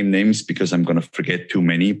going to name names because I'm going to forget too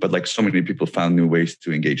many. But like so many people found new ways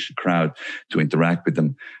to engage the crowd, to interact with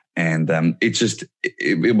them. And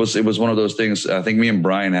it was one of those things. I think me and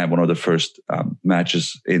Brian had one of the first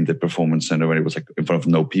matches in the Performance Center when it was like in front of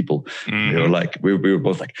no people. Mm-hmm. They were like, we were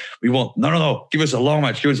both like, we want, no, give us a long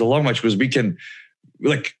match because we can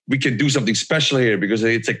do something special here, because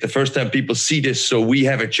it's like the first time people see this. So we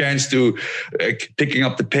have a chance to picking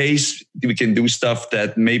up the pace. We can do stuff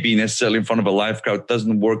that maybe necessarily in front of a live crowd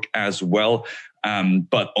doesn't work as well.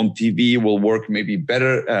 But on TV will work maybe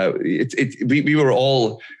better. We were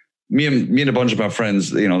all, me and a bunch of my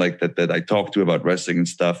friends, like that I talked to about wrestling and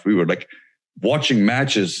stuff. We were like watching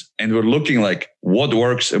matches and we're looking like what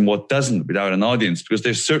works and what doesn't without an audience, because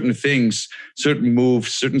there's certain things, certain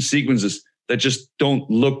moves, certain sequences that just don't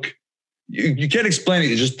look. You can't explain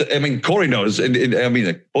it. Corey knows, and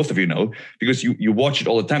like both of you know, because you watch it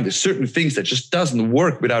all the time. There's certain things that just doesn't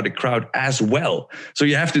work without a crowd as well. So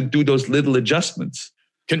you have to do those little adjustments.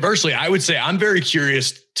 Conversely, I would say I'm very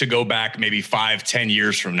curious to go back maybe 5-10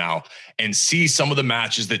 years from now and see some of the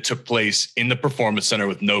matches that took place in the Performance Center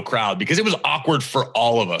with no crowd, because it was awkward for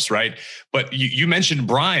all of us, right? But you mentioned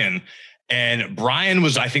Brian, and Brian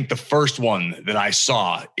was, I think, the first one that I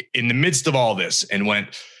saw in the midst of all this and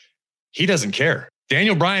went, he doesn't care.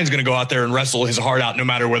 Daniel Bryan's going to go out there and wrestle his heart out, no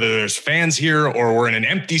matter whether there's fans here or we're in an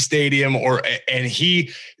empty stadium.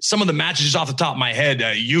 Some of the matches just off the top of my head,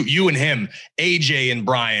 you and him, AJ and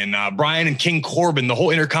Brian and King Corbin, the whole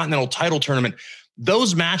Intercontinental title tournament,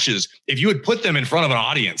 those matches, if you had put them in front of an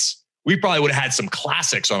audience, we probably would have had some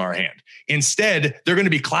classics on our hand. Instead, they're going to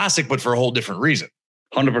be classic, but for a whole different reason.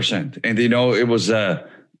 100%. And, it was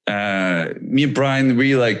me and Brian,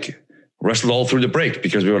 we wrestled all through the break,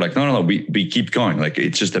 because we were like, no, we keep going. Like,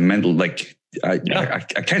 it's just a mental, I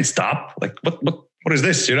can't stop. Like, what is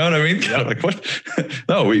this? You know what I mean? Yeah. Like, what?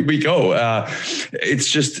 No, we go.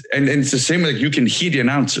 It's just, and it's the same, like you can hear the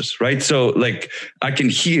announcers, right? So like, I can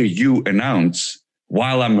hear you announce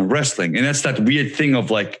while I'm wrestling. And that's that weird thing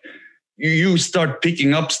of like, you start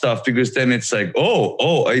picking up stuff, because then it's like,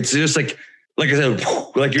 oh, it's just like I said,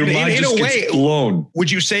 like your mind just gets blown.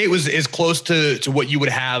 Would you say it was as close to what you would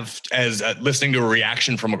have as listening to a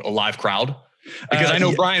reaction from a live crowd? Because I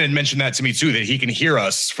know Brian had mentioned that to me too, that he can hear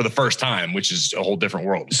us for the first time, which is a whole different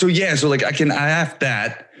world. So like I have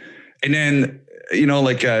that. And then, doing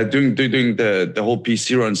the whole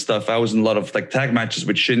PC run stuff, I was in a lot of like tag matches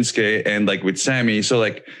with Shinsuke and like with Sammy. So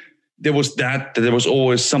like there was there was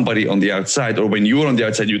always somebody on the outside, or when you were on the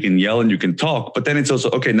outside, you can yell and you can talk, but then it's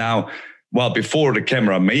also, okay, now, well, before the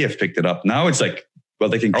camera may have picked it up, now it's like, well,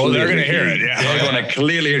 they can clearly they're going to hear it. Yeah. They're going to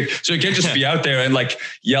clearly hear it. So you can't just be out there and like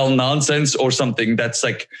yell nonsense or something that's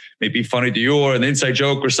like maybe funny to you, or an inside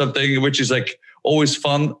joke or something, which is like always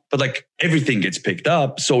fun, but like everything gets picked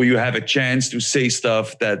up. So you have a chance to say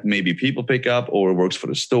stuff that maybe people pick up or works for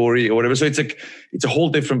the story or whatever. So it's like, it's a whole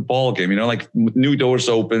different ball game, like new doors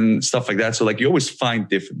open, stuff like that. So like you always find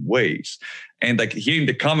different ways. And like hearing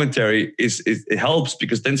the commentary it helps,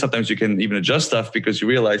 because then sometimes you can even adjust stuff, because you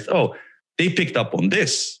realize, oh, they picked up on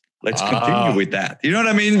this. Let's continue with that. You know what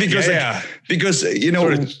I mean? Because because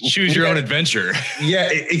sort of choose your own adventure. Yeah,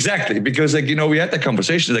 exactly. Because like we had that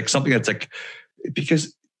conversation, like something that's like,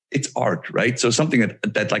 because it's art, right? So something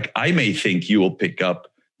that like I may think you will pick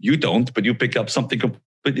up, you don't, but you pick up something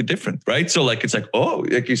completely different, right? So like it's like, oh,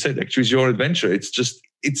 like you said, like choose your own adventure. It's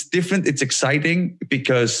different. It's exciting,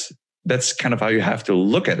 because that's kind of how you have to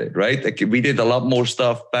look at it, right? Like we did a lot more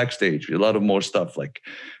stuff backstage, a lot of more stuff like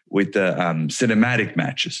with the cinematic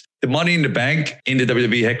matches. The Money in the Bank in the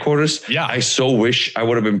WWE headquarters. Yeah. I so wish I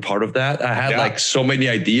would have been part of that. I had like so many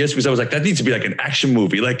ideas, because I was like, that needs to be like an action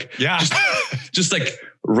movie. Like, just like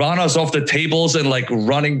run us off the tables and like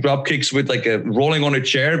running drop kicks with like rolling on a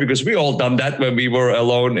chair, because we all done that when we were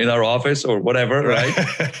alone in our office or whatever, right?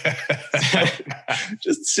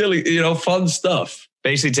 Just silly, fun stuff.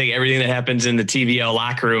 Basically take everything that happens in the TVL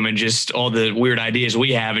locker room and just all the weird ideas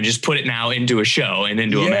we have and just put it now into a show and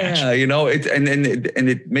into a match. Yeah,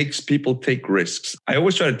 it makes people take risks. I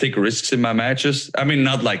always try to take risks in my matches. I mean,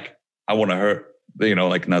 not like I want to hurt,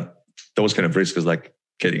 like not those kind of risks, like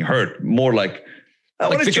getting hurt. More like I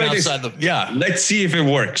want to try this. Let's see if it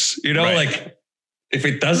works. Right. Like if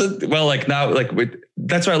it doesn't, well, like now, like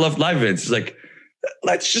that's why I love live events. It's like,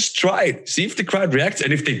 let's just try it. See if the crowd reacts.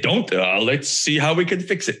 And if they don't, let's see how we can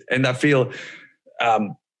fix it. And I feel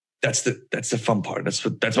that's the fun part.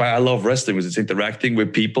 That's why I love wrestling, because it's interacting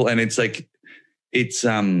with people. And it's like, it's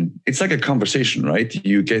like a conversation, right?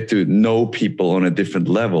 You get to know people on a different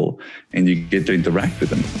level and you get to interact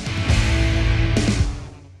with them.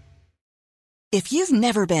 If you've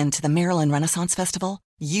never been to the Maryland Renaissance Festival,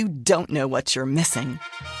 you don't know what you're missing.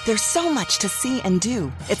 There's so much to see and do.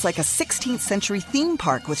 It's like a 16th century theme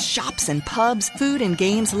park with shops and pubs, food and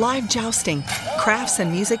games, live jousting, crafts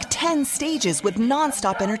and music, 10 stages with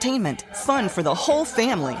nonstop entertainment. Fun for the whole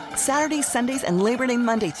family. Saturdays, Sundays, and Labor Day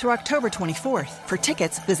Monday through October 24th. For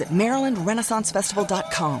tickets, visit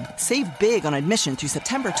MarylandRenaissanceFestival.com. Save big on admission through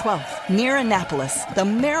September 12th. Near Annapolis, the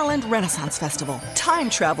Maryland Renaissance Festival. Time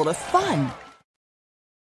travel to fun.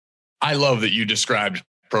 I love that you described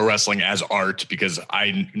pro wrestling as art, because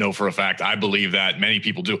I know for a fact, I believe that many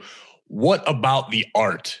people do. What about the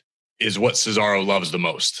art is what Cesaro loves the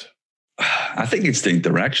most? I think it's the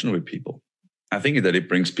interaction with people. I think that it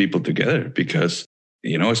brings people together because,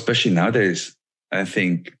 you know, especially nowadays, I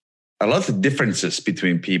think a lot of differences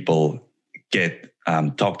between people get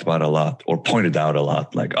talked about a lot or pointed out a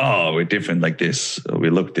lot. Like, oh, we're different like this, or we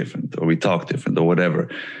look different, or we talk different, or whatever.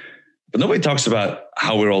 But nobody talks about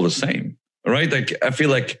how we're all the same. Right? Like, I feel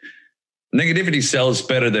like negativity sells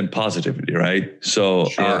better than positivity, right? So,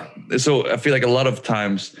 sure. So I feel like a lot of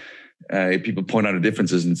times people point out the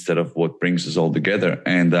differences instead of what brings us all together.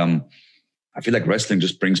 And I feel like wrestling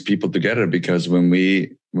just brings people together because when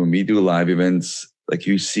we do live events, like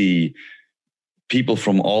you see people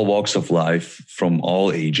from all walks of life, from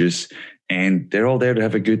all ages, and they're all there to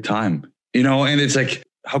have a good time, you know? And it's like,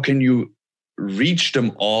 how can you reach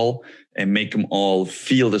them all and make them all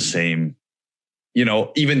feel the same? You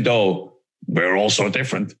know, even though we're all so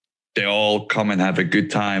different, they all come and have a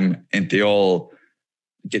good time, and they all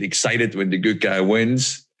get excited when the good guy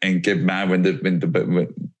wins and get mad when the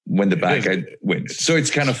bad guy wins. So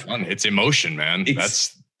it's kind of fun. It's emotion, man.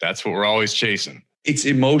 That's what we're always chasing. It's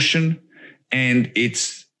emotion, and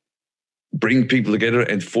it's bringing people together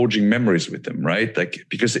and forging memories with them, right? Like,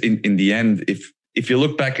 because in the end, if you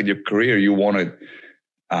look back at your career, you want it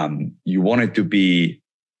to be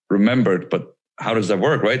remembered, but how does that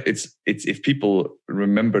work, right? It's if people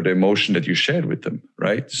remember the emotion that you shared with them,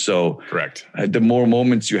 right? So correct. The more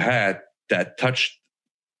moments you had that touched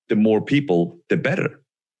the more people, the better.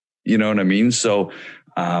 You know what I mean? So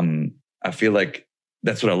I feel like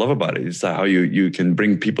that's what I love about it. Is how you can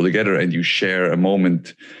bring people together and you share a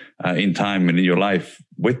moment in time and in your life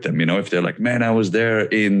with them. You know, if they're like, man, I was there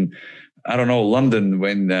in, I don't know, London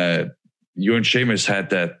when you and Sheamus had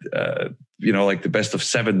that, you know, like the best of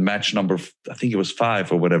 7 match number, I think it was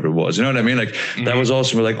 5 or whatever it was. You know what I mean? Like that was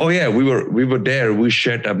awesome. We're like, oh yeah, we were there. We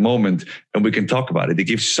shared that moment and we can talk about it. It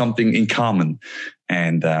gives something in common.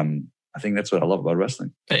 And I think that's what I love about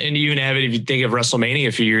wrestling. And you even have it, if you think of WrestleMania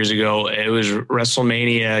a few years ago, it was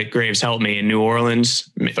WrestleMania, Graves helped me, in New Orleans.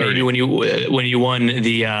 30. Maybe when you won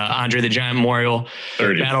the Andre the Giant Memorial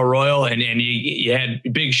 30. Battle Royal, and you had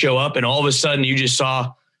Big Show up, and all of a sudden you just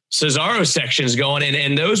saw Cesaro sections going,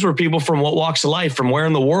 and those were people from what walks of life, from where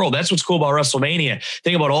in the world. That's what's cool about WrestleMania.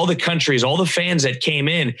 Think about all the countries, all the fans that came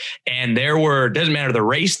in, and there were, doesn't matter the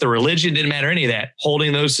race, the religion, didn't matter any of that,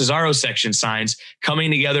 holding those Cesaro section signs,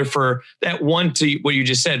 coming together for that one, to what you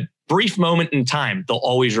just said, brief moment in time they'll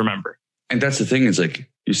always remember. And that's the thing, is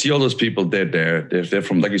like, you see all those people, they're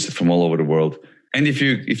from, like you said, from all over the world. And if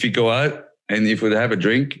you go out and if we have a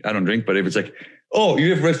drink, I don't drink, but if it's like, oh,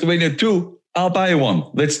 you have WrestleMania 2, I'll buy you one.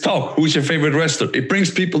 Let's talk. Who's your favorite wrestler? It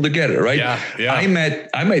brings people together, right? Yeah. I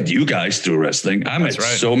met you guys through wrestling. I met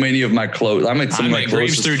so many of my close. I met some of my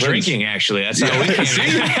closest through friends. Drinking, actually. That's how we came. See?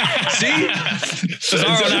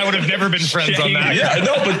 Cesaro and I would have never been friends on that. Yeah,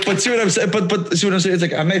 no, but see what I'm saying. But see what I'm saying? It's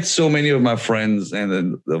like I met so many of my friends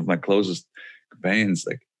and of my closest companions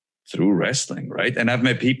like through wrestling, right? And I've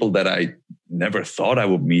met people that I never thought I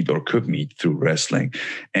would meet or could meet through wrestling,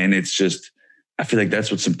 and it's just, I feel like that's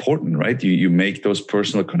what's important, right? You make those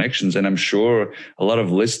personal connections. And I'm sure a lot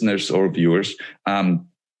of listeners or viewers,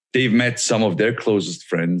 they've met some of their closest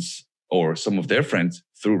friends or some of their friends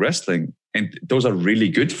through wrestling. And those are really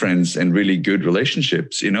good friends and really good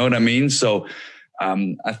relationships. You know what I mean? So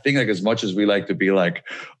I think like as much as we like to be like,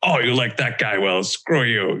 oh, you like that guy? Well, screw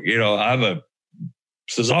you. You know, I'm a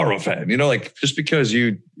Cesaro fan. You know, like just because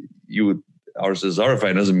you are a Cesaro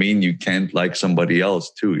fan doesn't mean you can't like somebody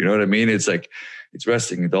else too. You know what I mean? It's like, it's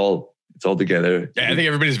wrestling. It's all together. Yeah, I think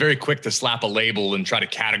everybody's very quick to slap a label and try to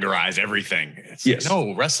categorize everything. Yes.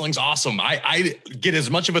 No, wrestling's awesome. I get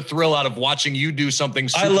as much of a thrill out of watching you do something.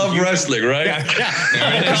 I love wrestling, right?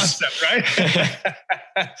 Yeah. Concept, right?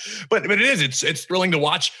 but it is. It's thrilling to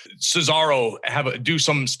watch Cesaro do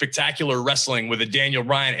some spectacular wrestling with a Daniel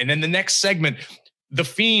Bryan, and then the next segment, The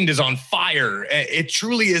Fiend is on fire. It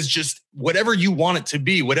truly is just whatever you want it to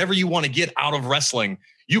be, whatever you want to get out of wrestling,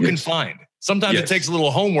 you can find. Sometimes it takes a little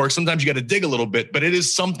homework. Sometimes you got to dig a little bit, but it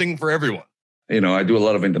is something for everyone. I do a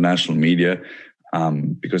lot of international media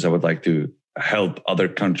because I would like to help other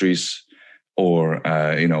countries or,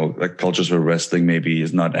 like cultures where wrestling maybe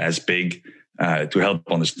is not as big to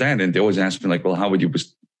help understand. And they always ask me like, well, how would you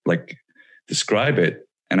like describe it?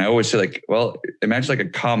 And I always say like, well, imagine like a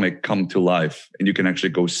comic come to life and you can actually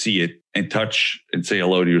go see it and touch and say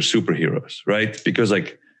hello to your superheroes, right? Because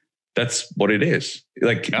like, that's what it is.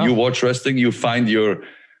 Like you watch wrestling, you find your,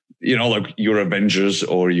 like your Avengers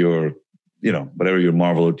or your, whatever your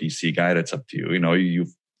Marvel or DC guy, that's up to you.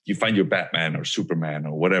 You find your Batman or Superman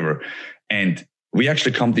or whatever. And we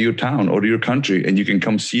actually come to your town or to your country and you can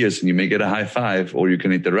come see us and you may get a high five or you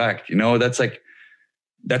can interact.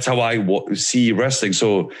 That's how I see wrestling.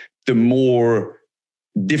 So the more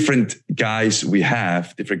different guys we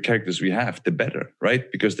have, different characters we have, the better, right?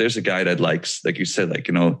 Because there's a guy that likes, like you said, like,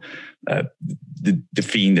 the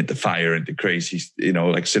Fiend and the fire and the crazy,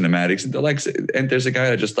 like cinematics and there's a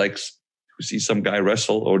guy that just likes to see some guy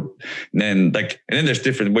wrestle and then there's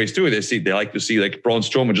different ways to it. They like to see like Braun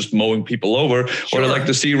Strowman just mowing people over, or they like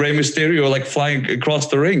to see Rey Mysterio like flying across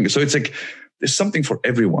the ring. So it's like, there's something for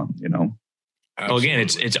everyone, Absolutely. Well,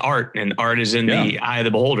 again, it's art, and art is in the eye of the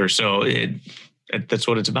beholder. So that's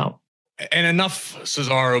what it's about. And enough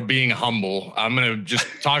Cesaro being humble. I'm going to just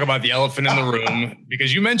talk about the elephant in the room,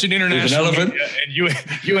 because you mentioned international media, and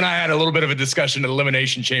you and I had a little bit of a discussion at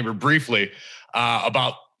Elimination Chamber briefly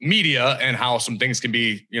about media and how some things can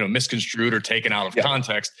be, misconstrued or taken out of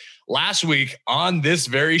context. Last week on this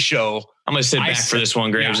very show, I'm going to sit back for this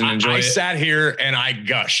one, Graves, and enjoy it. I sat here and I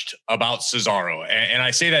gushed about Cesaro. And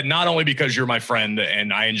I say that not only because you're my friend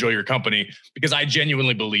and I enjoy your company, because I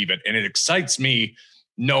genuinely believe it. And it excites me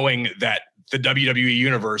knowing that the WWE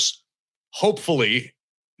universe, hopefully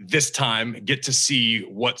this time, get to see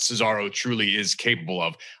what Cesaro truly is capable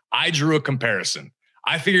of. I drew a comparison.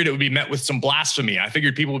 I figured it would be met with some blasphemy. I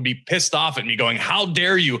figured people would be pissed off at me going, how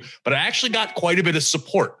dare you? But I actually got quite a bit of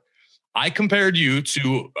support. I compared you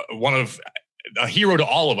to a hero to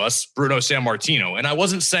all of us, Bruno Sammartino. And I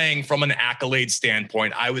wasn't saying from an accolade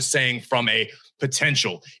standpoint. I was saying from a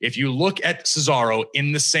potential. If you look at Cesaro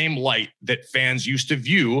in the same light that fans used to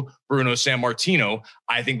view Bruno Sammartino,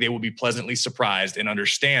 I think they will be pleasantly surprised and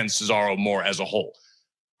understand Cesaro more as a whole.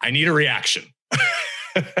 I need a reaction.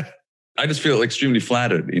 I just feel extremely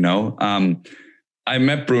flattered, I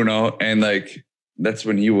met Bruno and that's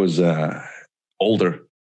when he was older.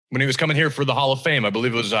 When he was coming here for the Hall of Fame, I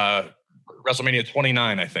believe it was WrestleMania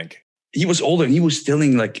 29, I think. He was older and he was still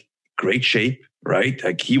in great shape, right?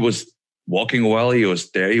 Like he was walking well, he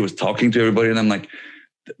was there, he was talking to everybody. And I'm like,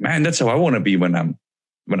 man, that's how I want to be when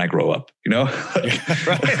I grow up,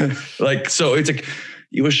 Right. So it's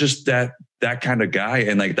he was just that kind of guy.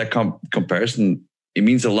 And that comparison, it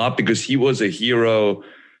means a lot because he was a hero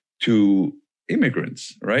to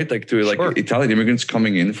immigrants, right? To Italian immigrants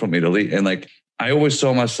coming in from Italy. And I always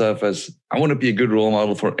saw myself as, I want to be a good role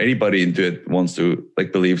model for anybody that wants to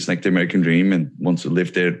believes in the American dream and wants to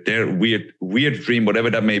live their weird dream, whatever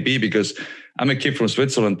that may be. Because I'm a kid from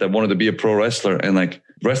Switzerland that wanted to be a pro wrestler, and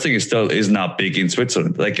wrestling is not big in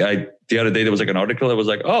Switzerland. The other day there was an article that was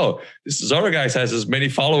oh, this Cesaro guy has as many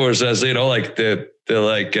followers as the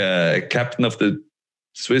captain of the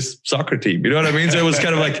Swiss soccer team. You know what I mean? So it was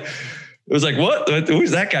kind of it was what? Who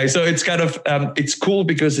is that guy? So it's kind of, it's cool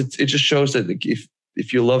because it just shows that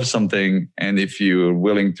if you love something and if you're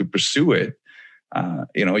willing to pursue it,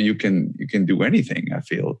 you can do anything, I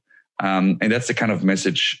feel. And that's the kind of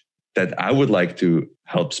message that I would like to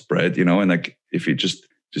help spread, and if you just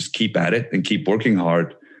keep at it and keep working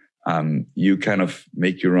hard, you kind of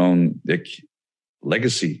make your own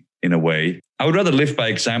legacy in a way. I would rather live by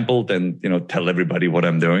example than, tell everybody what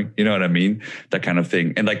I'm doing. You know what I mean? That kind of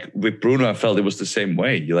thing. And with Bruno, I felt it was the same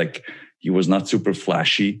way. He was not super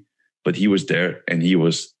flashy, but he was there and he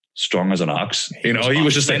was strong as an ox. He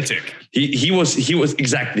was just authentic. He was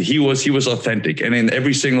exactly. He was authentic. And in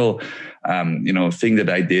every single, thing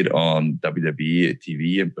that I did on WWE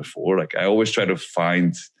TV and before, I always try to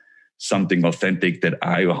find something authentic that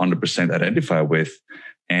I 100% identify with.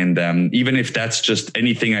 And even if that's just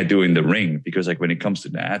anything I do in the ring, because when it comes to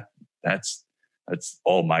that, that's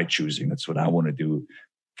all my choosing. That's what I want to do.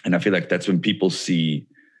 And I feel that's when people see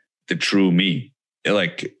the true me.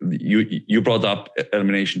 You brought up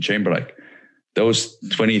Elimination Chamber, those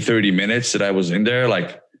 20, 30 minutes that I was in there,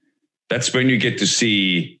 that's when you get to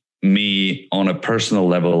see me on a personal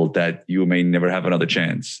level that you may never have another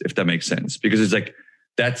chance, if that makes sense. Because it's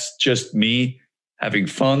that's just me having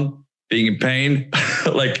fun, being in pain,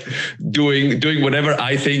 doing whatever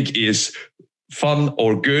I think is fun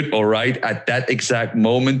or good or right at that exact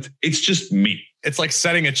moment. It's just me. It's like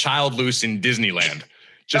setting a child loose in Disneyland.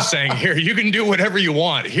 just saying, here, you can do whatever you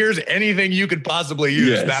want. Here's anything you could possibly use.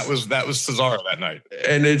 Yes. That was Cesaro that night.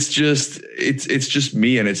 And it's just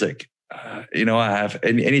me. And it's like, I have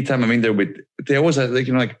anytime I'm in there they always have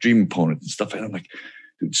like dream opponents and stuff. And I'm like,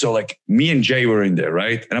 so like me and Jay were in there,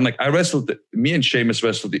 right? And I'm like, me and Sheamus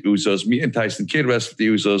wrestled the Usos. Me and Tyson Kidd wrestled the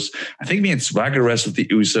Usos. I think me and Swagger wrestled the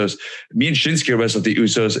Usos. Me and Shinsuke wrestled the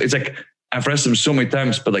Usos. It's like, I've wrestled him so many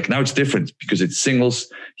times, but like now it's different because it's singles.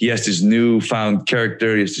 He has this newfound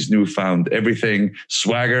character. He has this newfound everything.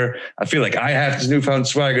 Swagger. I feel like I have this newfound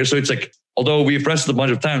swagger. So it's like, although we've wrestled a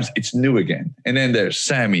bunch of times, it's new again. And then there's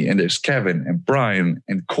Sammy and there's Kevin and Brian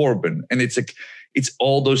and Corbin. And it's like, it's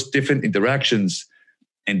all those different interactions.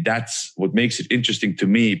 And that's what makes it interesting to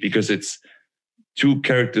me because it's two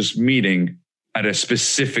characters meeting at a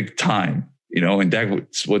specific time, and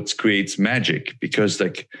that's what creates magic because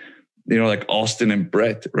like Austin and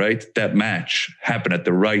Brett, right? That match happened at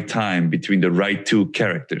the right time between the right two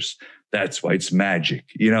characters. That's why it's magic,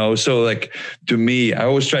 So like to me, I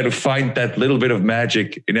always try to find that little bit of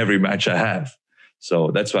magic in every match I have.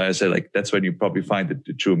 So that's why I say like, that's when you probably find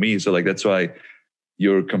the true me. So like, that's why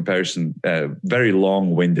your comparison, very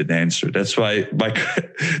long-winded answer. That's why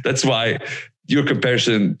your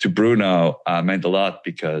comparison to Bruno meant a lot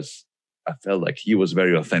because I felt like he was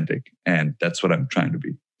very authentic, and that's what I'm trying to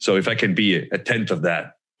be. So if I can be a tenth of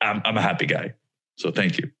that, I'm a happy guy. So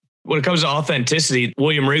thank you. When it comes to authenticity,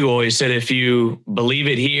 William Regal always said, if you believe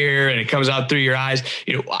it here and it comes out through your eyes,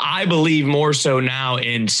 I believe more so now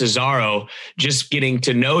in Cesaro, just getting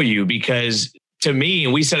to know you, because to me,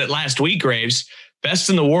 and we said it last week, Graves,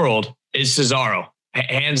 best in the world is Cesaro,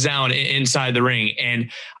 hands down inside the ring.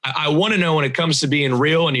 And I want to know, when it comes to being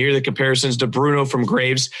real and you hear the comparisons to Bruno from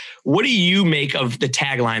Graves, what do you make of the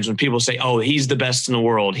taglines when people say, oh, he's the best in the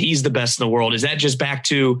world? He's the best in the world. Is that just back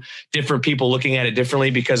to different people looking at it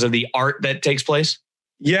differently because of the art that takes place?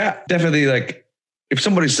 Yeah, definitely. Like if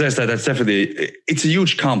somebody says that, that's definitely, it's a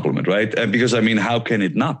huge compliment, right? Because how can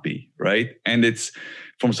it not be, right? And it's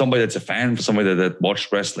from somebody that's a fan, from somebody that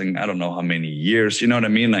watched wrestling, I don't know how many years, you know what I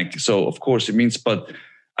mean? Like, so of course it means, but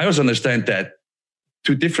I also understand that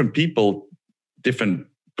to different people, different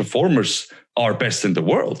performers are best in the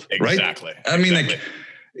world, right? Exactly. I mean,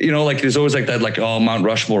 exactly. like there's always like that, like, oh, Mount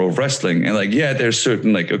Rushmore of wrestling. And like, yeah, there's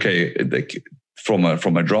certain like, okay, like from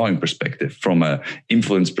a drawing perspective, from a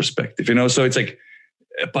influence perspective, so it's like,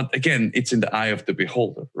 but again, it's in the eye of the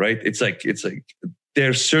beholder, right? It's like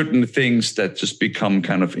there's certain things that just become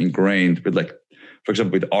kind of ingrained with, like, for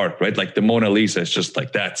example, with art, right? Like the Mona Lisa is just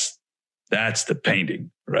like, that's the painting,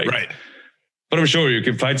 right? Right. But I'm sure you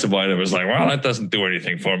can find somebody that was like, well, that doesn't do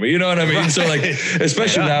anything for me. You know what I mean? Right. So like,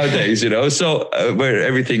 especially nowadays, so where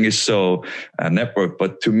everything is so networked.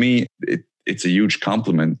 But to me, it's a huge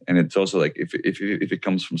compliment. And it's also like, if it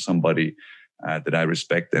comes from somebody that I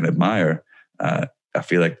respect and admire, I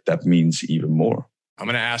feel like that means even more. I'm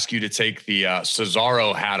going to ask you to take the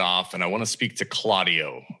Cesaro hat off, and I want to speak to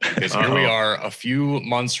Claudio, because here we are a few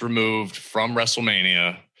months removed from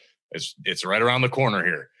WrestleMania. It's right around the corner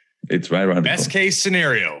here. It's right around the corner. Best case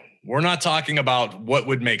scenario. We're not talking about what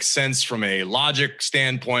would make sense from a logic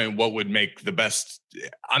standpoint, what would make the best.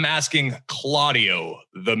 I'm asking Claudio,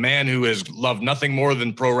 the man who has loved nothing more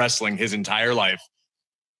than pro wrestling his entire life.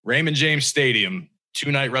 Raymond James Stadium,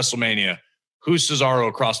 2-night WrestleMania. Who's Cesaro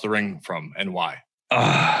across the ring from, and why?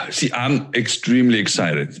 See, I'm extremely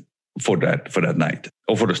excited for that night,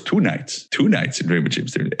 or for those 2 nights in Raymond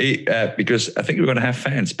James Stadium, because I think we're going to have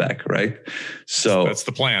fans back, right? So that's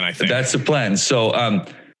the plan, I think. That's the plan. So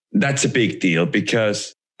that's a big deal,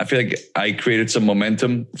 because I feel like I created some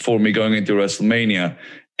momentum for me going into WrestleMania.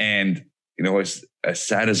 And, as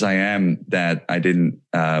sad as I am that I didn't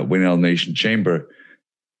win Elimination Chamber,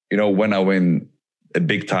 when I win a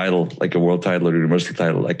big title, like a world title or a universal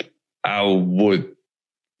title, like I would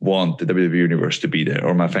want the WWE Universe to be there,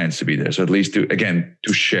 or my fans to be there. So at least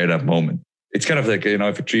to share that moment. It's kind of like,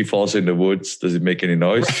 if a tree falls in the woods, does it make any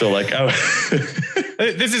noise? So like,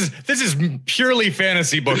 this is purely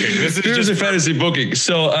fantasy booking. This is just fantasy booking.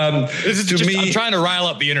 So this is to me. I'm trying to rile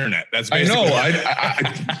up the internet. That's basically. I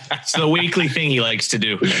know. It's the weekly thing he likes to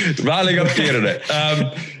do. Riling up the internet.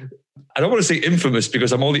 I don't want to say infamous,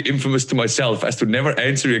 because I'm only infamous to myself as to never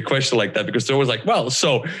answer a question like that, because they're always like, well,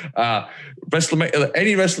 so WrestleMania,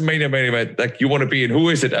 any WrestleMania main event like you want to be in, who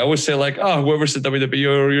is it? I always say like, whoever's the WWE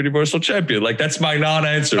or Universal Champion. Like that's my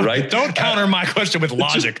non-answer, right? Don't counter my question with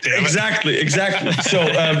logic, damn it. Exactly.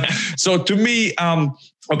 So to me,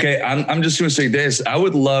 okay, I'm just going to say this. I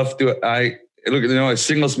would love to. A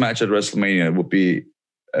singles match at WrestleMania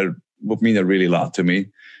would mean a really lot to me.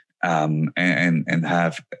 And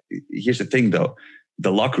have, here's the thing though,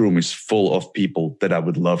 the locker room is full of people that I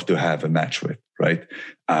would love to have a match with, right?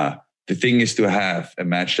 The thing is to have a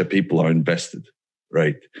match that people are invested,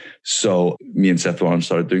 right? So me and Seth Rollins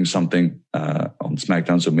started doing something on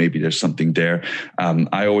SmackDown, so maybe there's something there.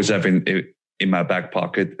 I always have in my back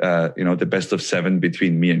pocket, the best of 7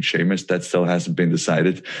 between me and Sheamus. That still hasn't been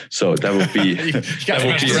decided. So that would be that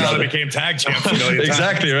would be another. Became tag champs a million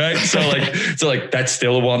exactly times. Right. So that's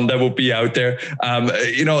still one that would be out there.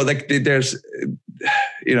 There's.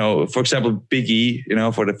 For example, Big E,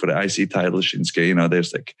 for the IC title, Shinsuke,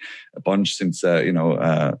 there's like a bunch since,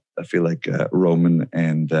 I feel like Roman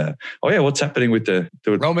and, what's happening with the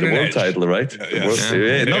Roman the world title, right?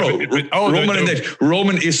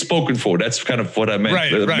 Roman is spoken for. That's kind of what I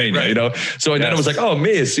meant. Right. So then I was like,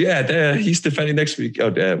 Miz, he's defending next week.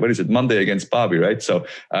 What is it? Monday against Bobby, right? So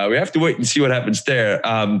we have to wait and see what happens there.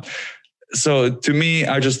 So to me,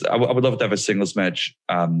 I would love to have a singles match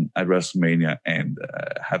at WrestleMania and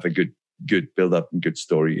have a good build up and good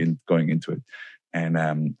story in going into it. And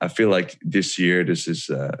I feel like this year, this is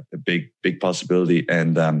a big possibility.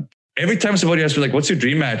 And every time somebody asks me like, what's your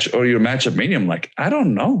dream match or your match at Mania? I'm like, I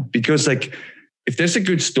don't know. Because like, if there's a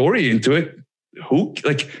good story into it,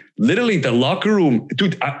 literally the locker room,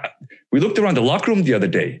 dude, we looked around the locker room the other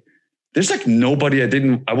day. There's like nobody I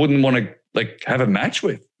wouldn't want to like have a match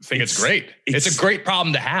with. I think it's great. It's a great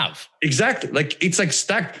problem to have. Exactly. Like it's like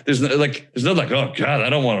stacked. There's no like, oh God, I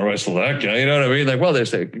don't want to wrestle that guy. You know what I mean? Like, well,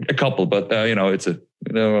 there's a couple, but it's I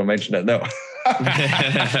don't want to mention that. No.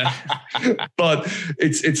 But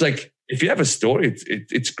it's like, if you have a story,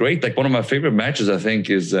 it's great. Like one of my favorite matches, I think,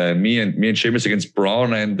 is me and Sheamus against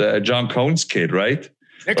Braun and John Cone's kid, right?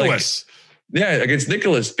 Nicholas. Against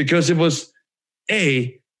Nicholas, because it was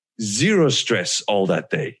zero stress all that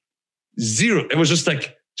day. Zero. It was just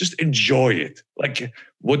like, just enjoy it. Like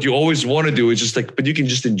what you always want to do is just like, but you can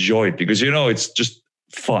just enjoy it because it's just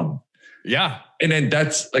fun. Yeah. And then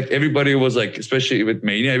that's like, everybody was like, especially with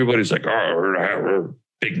Mania, everybody's like,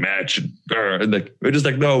 big match. And like, we're just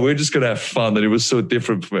like, no, we're just going to have fun. And it was so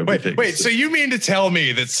different from everything. Wait, so you mean to tell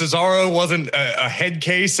me that Cesaro wasn't a head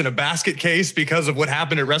case and a basket case because of what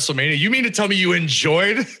happened at WrestleMania? You mean to tell me you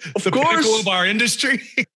enjoyed the pinnacle of our industry?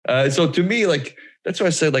 So to me, like, that's why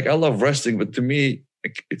I said, like, I love wrestling, but to me,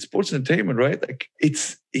 like, it's sports entertainment, right? Like,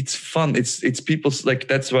 it's fun. It's people's, like,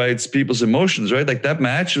 that's why it's people's emotions, right? Like that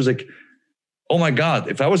match was like, oh my God,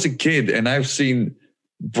 if I was a kid and I've seen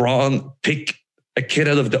Braun pick a kid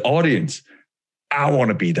out of the audience, I want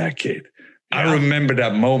to be that kid. Yeah. I remember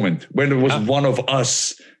that moment when it was one of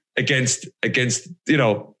us against Sheamus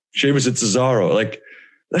and Cesaro. Like,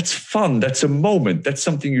 that's fun. That's a moment. That's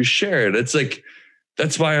something you share. That's like,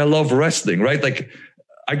 that's why I love wrestling, right? Like,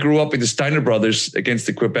 I grew up with the Steiner brothers against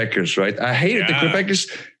the Quebecers, right? I hated the Quebecers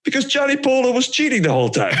because Johnny Polo was cheating the whole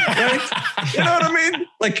time, right? You know what I mean?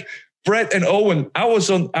 Like Bret and Owen. I was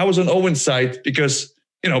on Owen's side because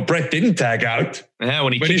Bret didn't tag out. Yeah,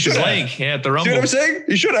 when he kicked his leg, at the Rumble. You know what I'm saying?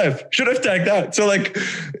 He should have tagged out. So like,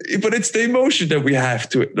 but it's the emotion that we have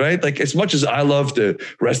to it, right? Like as much as I love the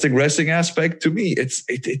wrestling aspect, to me,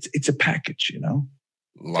 it's a package, And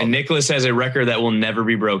Nicholas has a record that will never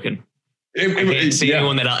be broken. I can't see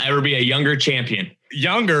anyone that'll ever be a younger champion.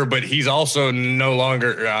 Younger, but he's also no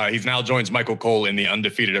longer. He's now joins Michael Cole in the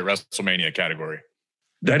undefeated at WrestleMania category.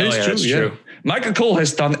 That is true. Yeah. True. Michael Cole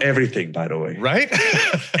has done everything, by the way. Right?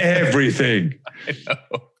 Everything. I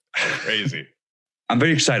know. Crazy. I'm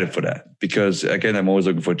very excited for that because, again, I'm always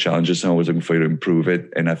looking for challenges. I'm always looking for you to improve it.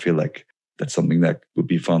 And I feel like that's something that would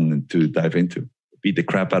be fun to dive into. Beat the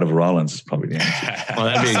crap out of Rollins is probably the answer. Well,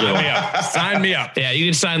 that'd be a good one. Sign me up. Yeah, you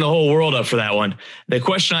can sign the whole world up for that one. The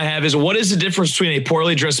question I have is, what is the difference between a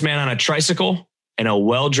poorly dressed man on a tricycle and a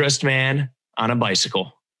well-dressed man on a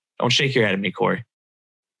bicycle? Don't shake your head at me, Corey.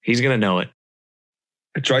 He's going to know it.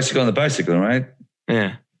 A tricycle and a bicycle, right?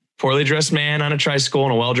 Yeah. Poorly dressed man on a tricycle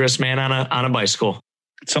and a well-dressed man on a bicycle.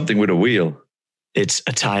 It's something with a wheel. It's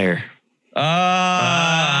a tire. Dad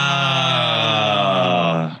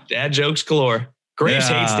jokes galore. Graves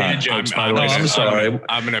hates dad jokes, by the way. I'm sorry.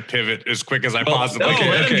 I'm going to pivot as quick as I possibly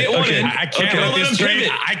can. I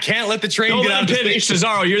can't let the train get out of the station.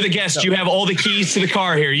 Cesaro, you're the guest. You have all the keys to the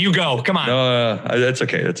car here. You go. Come on. No, that's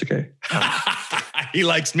okay. That's okay. He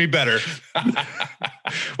likes me better.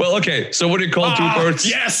 Well, okay. So what do you call two birds?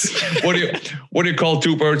 Yes. What do you call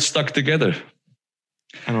two birds stuck together?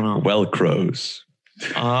 I don't know. Velcros.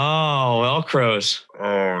 Oh, Velcros.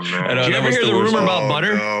 Oh, no. Did you ever hear the rumor about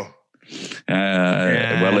butter? No.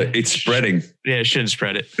 Well, it's spreading. Yeah, it shouldn't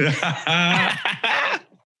spread it.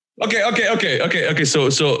 Okay. So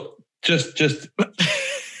just this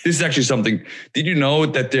is actually something. Did you know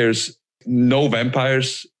that there's no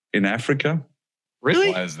vampires in Africa?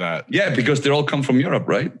 Really? Why is that? Yeah, because they all come from Europe,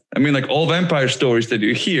 right? I mean, like all vampire stories that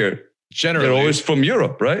you hear, Generally, they're always from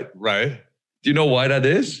Europe, right? right. Do you know why that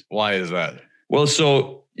is? Why is that? Well,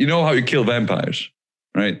 so you know how you kill vampires,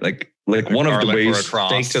 right? Like one of the ways,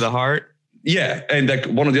 Stake to the heart. yeah, and like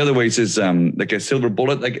one of the other ways is like a silver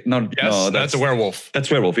bullet. Like no, That's a werewolf. That's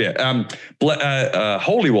werewolf. Yeah.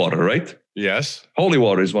 Holy water, right? Yes. Holy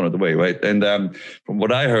water is one of the way, right? And from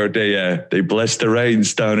what I heard, they bless the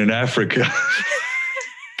rains down in Africa.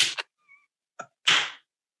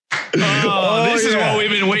 This is what we've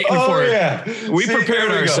been waiting for. Yeah. We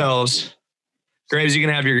prepared ourselves. Graves, you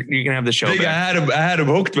can have the show I back. had him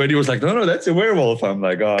hooked when he was like, no, that's a werewolf. I'm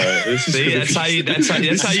like, oh, this is See, that's how you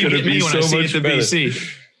get me when I see it at the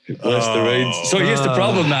BC. Bless the rains. So here's the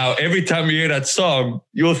problem now. Every time you hear that song,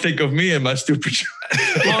 you'll think of me and my stupid show.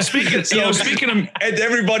 Well, speaking of, and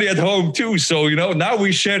everybody at home too. So, now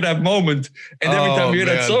we share that moment. And every time you hear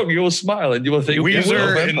that song, you will smile and you will think,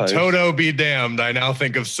 Weezer and Toto be damned. I now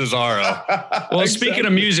think of Cesaro. Well, speaking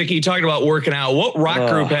of music, you talked about working out. What rock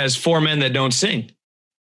group has 4 men that don't sing?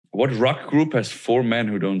 What rock group has 4 men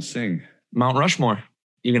who don't sing? Mount Rushmore.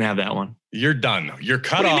 You can have that one. You're done. You're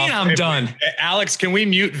cut off. What do you mean I'm done? Alex, can we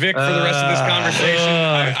mute Vic for the rest of this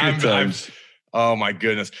conversation? Oh my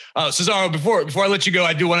goodness. Cesaro, before I let you go,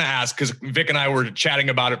 I do want to ask, because Vic and I were chatting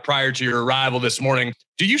about it prior to your arrival this morning.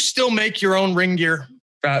 Do you still make your own ring gear?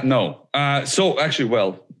 No. So actually,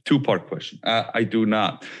 2-part question. I do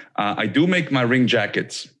not. I do make my ring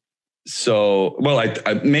jackets. So,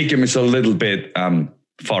 I make them. It's a little bit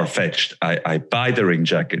far-fetched. I buy the ring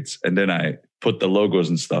jackets and then I put the logos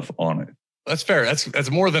and stuff on it. That's fair. That's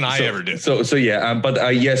more than I ever did. So yeah.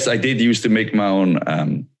 But yes, I did used to make my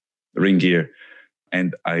own ring gear,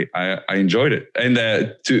 and I enjoyed it. And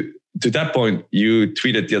to that point, you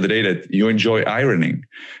tweeted the other day that you enjoy ironing,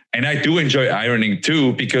 and I do enjoy ironing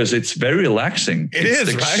too because it's very relaxing.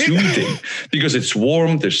 It's right? Soothing because it's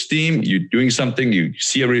warm. There's steam. You're doing something. You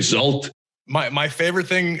see a result. My favorite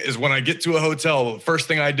thing is when I get to a hotel, the first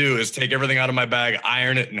thing I do is take everything out of my bag,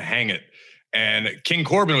 iron it, and hang it. And King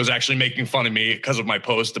Corbin was actually making fun of me because of my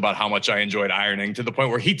post about how much I enjoyed ironing, to the point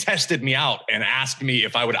where he tested me out and asked me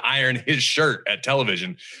if I would iron his shirt at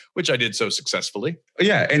television, which I did so successfully.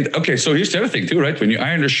 Yeah. And okay, so here's the other thing too, right? When you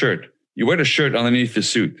iron the shirt, you wear the shirt underneath the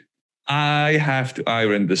suit. I have to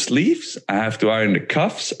iron the sleeves. I have to iron the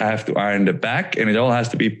cuffs. I have to iron the back, and it all has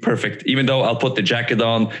to be perfect, even though I'll put the jacket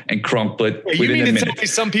on and crumple it within a minute. You mean to tell me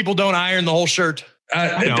some people don't iron the whole shirt?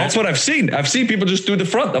 That's what I've seen. I've seen people just do the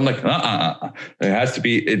front. I'm like, It has to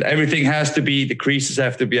be. Everything has to be. The creases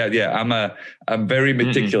have to be. Yeah, I'm very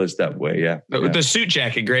meticulous that way. Yeah. With the suit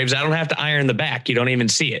jacket, Graves, I don't have to iron the back. You don't even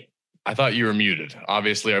see it. I thought you were muted.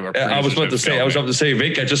 Obviously, I was about to say,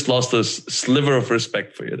 Vic, I just lost a sliver of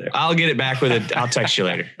respect for you there. I'll get it back with it. I'll text you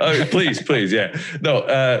later. Please. Yeah. No,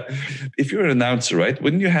 if you're an announcer, right,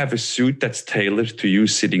 wouldn't you have a suit that's tailored to you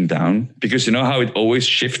sitting down? Because you know how it always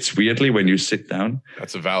shifts weirdly when you sit down?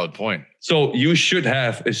 That's a valid point. So you should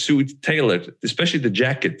have a suit tailored, especially the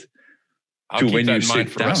jacket, to when you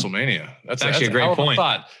sit down. WrestleMania. That's actually a great point.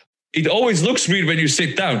 It always looks weird when you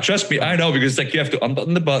sit down. Trust me, I know, because like you have to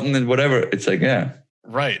unbutton the button and whatever. It's like, yeah.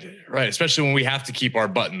 Right. Especially when we have to keep our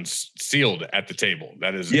buttons sealed at the table.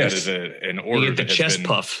 That is an order. You get the chest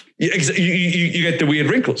puff. Yeah, you get the weird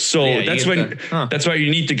wrinkles. So that's why you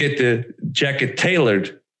need to get the jacket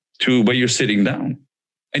tailored to where you're sitting down.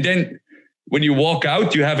 And then when you walk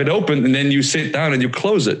out, you have it open, and then you sit down and you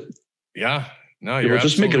close it. Yeah. No, you're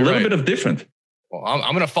just make a little bit of different. Well,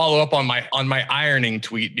 I'm going to follow up on my ironing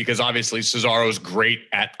tweet, because obviously Cesaro's great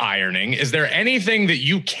at ironing. Is there anything that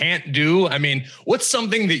you can't do? I mean, what's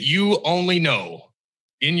something that you only know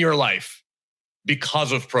in your life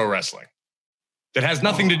because of pro wrestling that has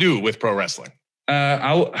nothing to do with pro wrestling?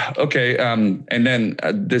 Okay. And then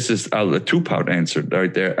this is a 2-part answer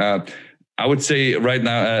right there. I would say right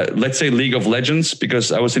now, let's say League of Legends,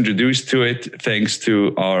 because I was introduced to it thanks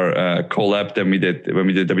to our collab that we did when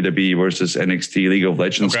we did WWE versus NXT League of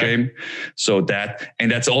Legends game. So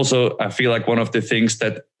that's also, I feel like, one of the things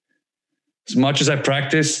that, as much as I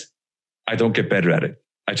practice, I don't get better at it.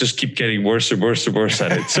 I just keep getting worse and worse and worse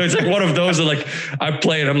at it. So it's like one of those that, like, I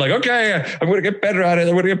play and I'm like, okay, I'm going to get better at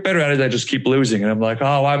it. I just keep losing. And I'm like,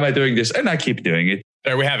 oh, why am I doing this? And I keep doing it.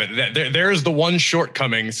 There we have it. There's the one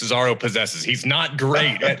shortcoming Cesaro possesses. He's not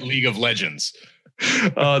great at League of Legends.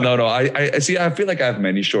 Oh, no. I see. I feel like I have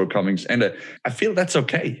many shortcomings, and I feel that's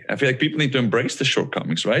okay. I feel like people need to embrace the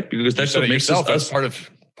shortcomings, right? Because that's what makes us. That's part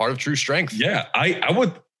of true strength. Yeah,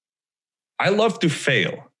 I love to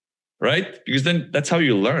fail, right? Because then that's how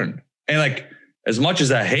you learn. And like, as much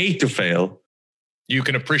as I hate to fail, You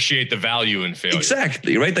can appreciate the value in failure.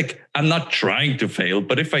 Exactly, right? Like, I'm not trying to fail,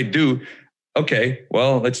 but if I do, okay,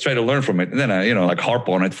 well, let's try to learn from it. And then I, harp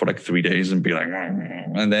on it for like 3 days and be like,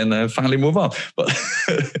 and then finally move on. But,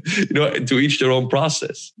 to each their own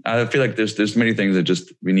process. I feel like there's many things that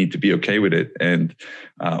just, we need to be okay with it and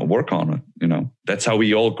work on it. That's how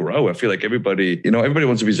we all grow. I feel like everybody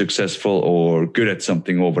wants to be successful or good at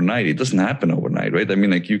something overnight. It doesn't happen overnight, right? I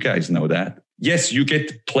mean, like, you guys know that. Yes, you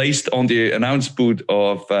get placed on the announce booth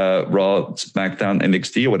of Raw, SmackDown,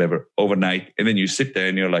 NXT or whatever overnight. And then you sit there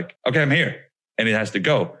and you're like, okay, I'm here. And it has to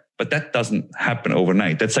go. But that doesn't happen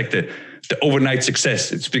overnight. That's like the overnight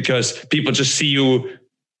success. It's because people just see you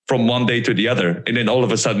from one day to the other. And then all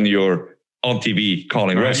of a sudden you're on TV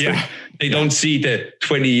calling wrestling. Yeah. They don't see the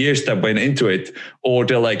 20 years that went into it, or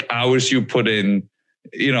the like hours you put in,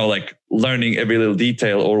 like learning every little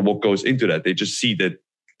detail or what goes into that. They just see the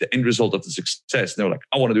end result of the success. And they're like,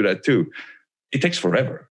 I want to do that too. It takes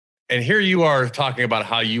forever. And here you are talking about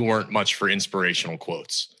how you weren't much for inspirational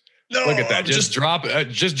quotes. No, look at that. Just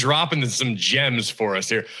dropping some gems for us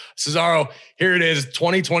here. Cesaro, here it is.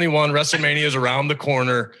 2021 WrestleMania is around the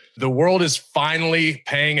corner. The world is finally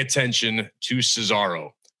paying attention to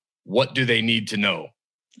Cesaro. What do they need to know?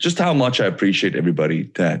 Just how much I appreciate everybody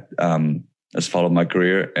that has followed my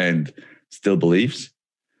career and still believes,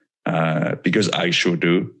 because I sure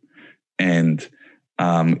do. And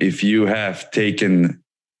if you have taken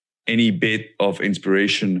any bit of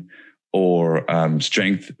inspiration or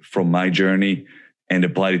strength from my journey and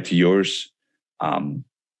applied it to yours,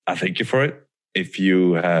 I thank you for it. If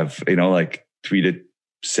you have, tweeted,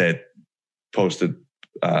 said, posted,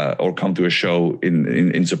 or come to a show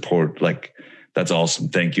in support, like, that's awesome.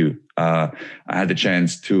 Thank you. I had the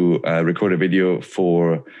chance to record a video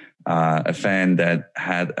for a fan that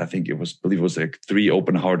had, I believe it was like 3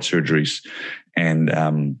 open heart surgeries. And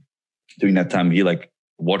during that time, he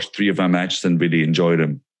watched 3 of my matches and really enjoyed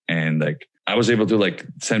them. And I was able to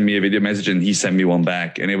send me a video message and he sent me one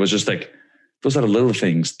back. And it was just those are the little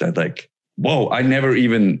things that whoa, I never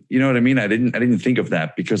even, you know what I mean? I didn't think of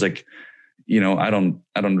that because I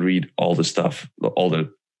don't read all the stuff, all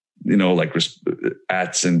the,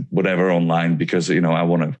 ads and whatever online because, I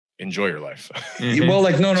want to enjoy your life. Well,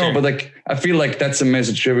 no, but I feel like that's a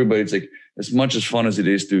message to everybody. It's as much as fun as it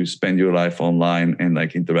is to spend your life online and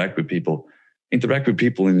interact with people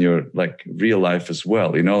in your real life as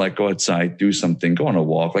well, go outside, do something, go on a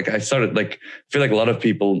walk. I started I feel like a lot of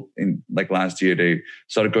people in last year, they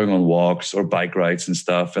started going on walks or bike rides and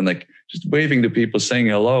stuff and just waving to people, saying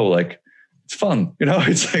hello. It's fun,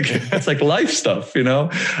 it's like life stuff,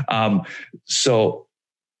 So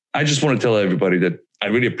I just want to tell everybody that I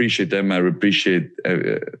really appreciate them. I appreciate,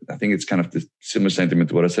 I think it's kind of the similar sentiment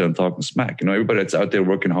to what I said on Talking Smack. Everybody that's out there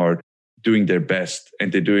working hard, doing their best,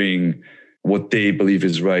 and they're doing what they believe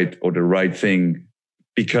is right or the right thing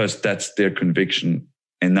because that's their conviction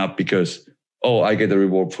and not because, I get a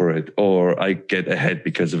reward for it or I get ahead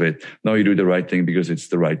because of it. No, you do the right thing because it's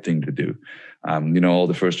the right thing to do. All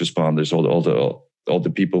the first responders, all the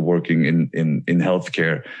people working in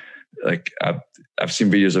healthcare. I've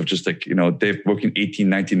seen videos of just they're working 18,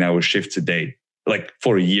 19-hour shifts a day,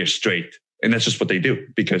 for a year straight. And that's just what they do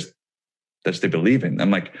because that's what they believe in.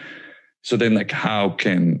 I'm so then how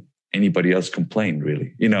can anybody else complain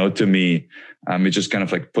really? To me, it's just kind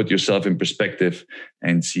of put yourself in perspective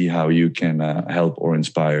and see how you can help or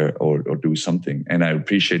inspire or do something. And I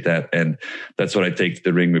appreciate that. And that's what I take to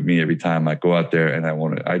the ring with me every time I go out there. And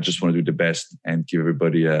I just want to do the best and give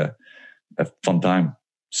everybody a fun time.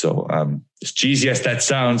 So as cheesy as that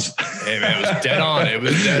sounds, hey man, it was dead on.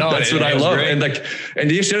 That's what I love. Great. And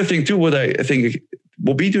the other thing too, what I think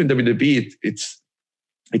what we do in WWE, it's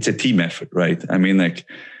a team effort, right? I mean,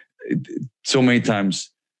 so many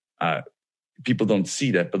times people don't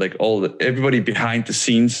see that, but everybody behind the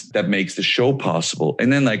scenes that makes the show possible,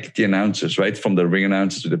 and then the announcers, right, from the ring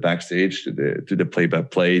announcers to the backstage to the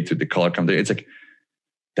play-by-play to the color commentary, it's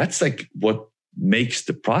that's what makes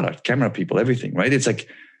the product, camera people, everything, right?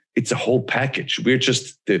 It's a whole package. We're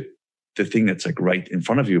just the thing that's right in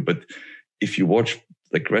front of you. But if you watch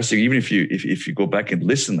wrestling, even if you go back and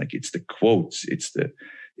listen, it's the quotes, it's the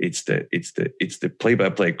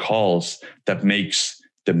play-by-play calls that makes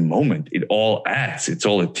the moment. It all adds. It's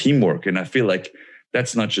all a teamwork. And I feel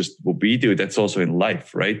that's not just what we do. That's also in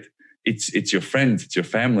life, right? It's your friends, it's your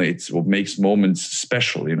family. It's what makes moments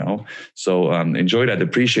special, So enjoy that,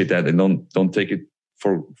 appreciate that, and don't take it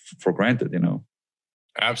for granted,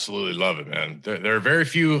 Absolutely love it, man. There are very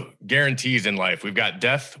few guarantees in life. We've got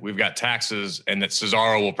death, we've got taxes, and that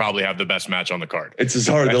Cesaro will probably have the best match on the card. It's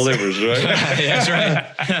Cesaro delivers, right? That's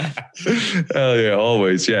right. Oh yeah,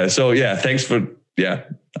 always. Yeah. So yeah, thanks for yeah,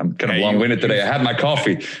 I'm kind of long-winded today. I had my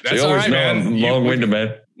coffee. So you always know I'm long-winded,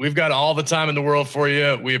 man. We've got all the time in the world for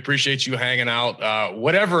you. We appreciate you hanging out.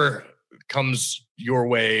 Whatever comes your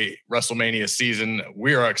way, WrestleMania season,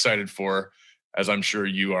 we are excited for, as I'm sure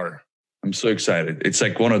you are. I'm so excited. It's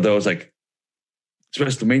like one of those, like, it's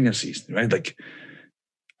WrestleMania season, right? Like,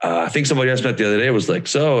 I think somebody asked me that the other day. It was like,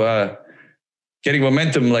 so getting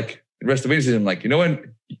momentum, like WrestleMania season, like, you know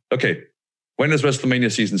when? Okay, when does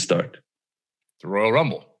WrestleMania season start? The Royal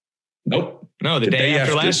Rumble. Nope. No, the day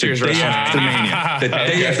after last year's WrestleMania. The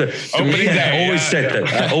day after. To me, I always said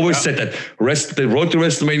that. The road to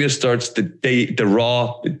WrestleMania starts the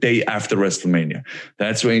Raw, the day after WrestleMania.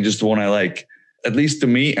 That's when you just want to, like, at least to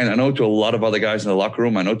me, and I know to a lot of other guys in the locker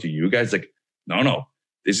room, I know to you guys, like, no,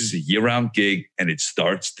 this is a year-round gig, and it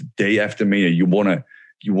starts the day after Mania. You want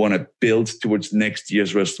to build towards next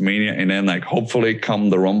year's WrestleMania, and then, like, hopefully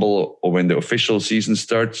come the Rumble or when the official season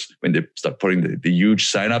starts, when they start putting the huge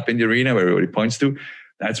sign up in the arena where everybody points to,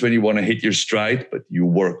 that's when you want to hit your stride. But you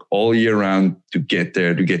work all year round to get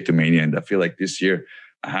there, to get to Mania. And I feel like this year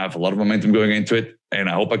I have a lot of momentum going into it, and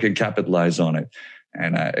I hope I can capitalize on it.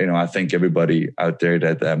 And I thank everybody out there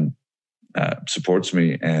that supports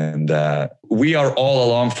me, and we are all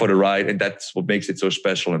along for the ride, and that's what makes it so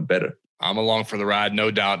special and better. I'm along for the ride,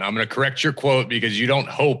 no doubt. I'm going to correct your quote because you don't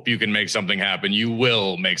hope you can make something happen. You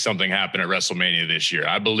will make something happen at WrestleMania this year.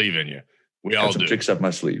 I believe in you. We all do. Some tricks up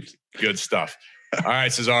my sleeves. Good stuff. All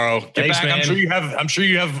right, Cesaro. Thanks, back. Man. I'm sure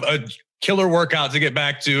you have a killer workout to get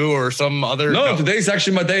back to, or some other. No, today's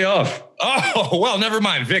actually my day off. Oh, well, never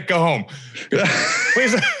mind. Vic, go home.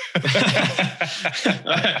 Please.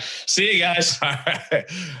 See you guys. All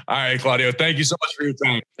right, Claudio. Thank you so much for your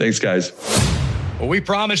time. Thanks, guys. Well, we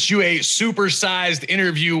promised you a supersized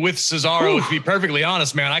interview with Cesaro. To be perfectly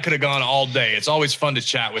honest, man, I could have gone all day. It's always fun to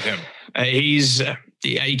chat with him.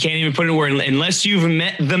 You can't even put it in word unless you've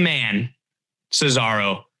met the man,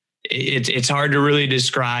 Cesaro. It's hard to really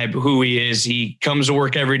describe who he is. He comes to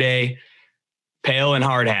work every day, pale and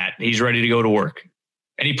hard hat. He's ready to go to work.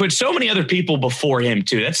 And he put so many other people before him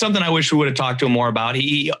too. That's something I wish we would have talked to him more about.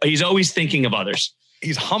 He's always thinking of others.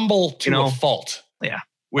 He's humble to a fault. Yeah.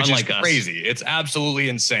 Which Unlike is crazy. It's absolutely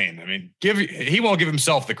insane. I mean, he won't give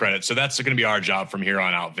himself the credit. So that's going to be our job from here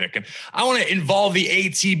on out, Vic. And I want to involve the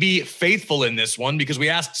ATB faithful in this one because we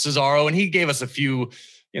asked Cesaro and he gave us a few,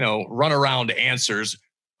 runaround answers.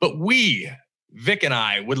 But we, Vic and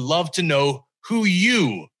I, would love to know who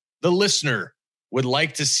you, the listener, would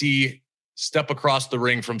like to see step across the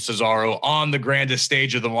ring from Cesaro on the grandest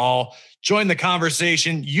stage of them all. Join the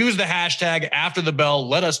conversation. Use the hashtag #AfterTheBell.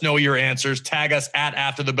 Let us know your answers. Tag us at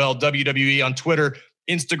 @AfterTheBell WWE on Twitter,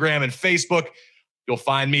 Instagram, and Facebook. You'll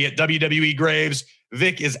find me at WWE Graves.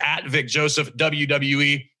 Vic is at Vic Joseph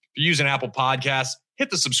WWE. If you're using Apple Podcasts, hit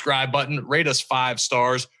the subscribe button. Rate us 5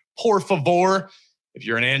 stars. Por favor. If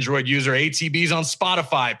you're an Android user, ATB's on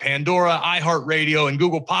Spotify, Pandora, iHeartRadio, and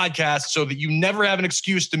Google Podcasts so that you never have an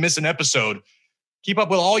excuse to miss an episode. Keep up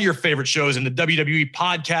with all your favorite shows in the WWE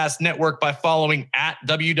Podcast Network by following at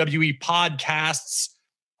WWE Podcasts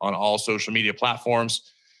on all social media platforms.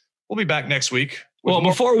 We'll be back next week. Well,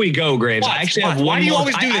 before we go, Graves, I actually have one Why do you more.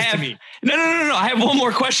 always do this to me? No. I have one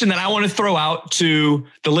more question that I want to throw out to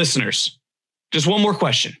the listeners. Just one more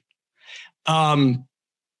question.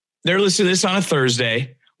 They're listening to this on a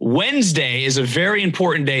Thursday. Wednesday is a very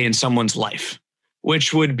important day in someone's life,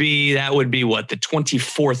 which would be what, the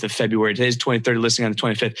 24th of February. Today's 23rd, listening on the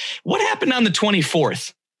 25th. What happened on the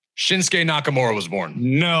 24th? Shinsuke Nakamura was born.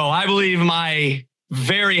 No, I believe my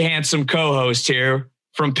very handsome co-host here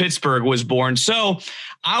from Pittsburgh was born. So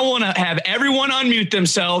I want to have everyone unmute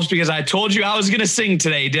themselves because I told you I was going to sing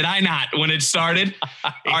today. Did I not when it started?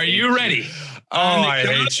 Are you ready? I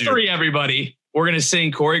hate you. 3, everybody. We're going to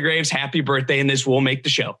sing Corey Graves' Happy Birthday, and this will make the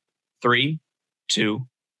show. 3, 2,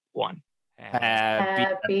 1.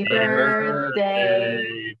 Happy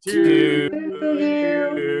birthday to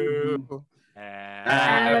you.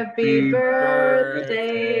 Happy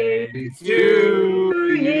birthday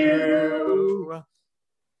to you.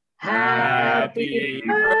 Happy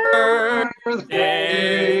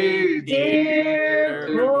birthday, dear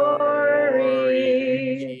Corey.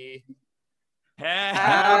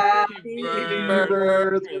 Happy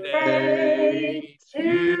birthday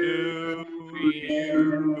to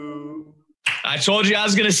you. I told you I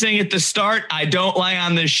was going to sing at the start. I don't lie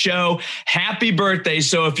on this show. Happy birthday.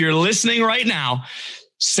 So if you're listening right now,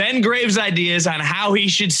 send Graves ideas on how he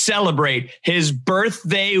should celebrate his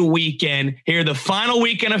birthday weekend here, the final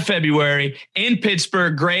weekend of February in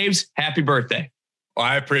Pittsburgh. Graves, happy birthday. Well,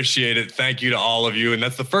 I appreciate it. Thank you to all of you. And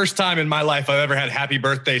that's the first time in my life I've ever had happy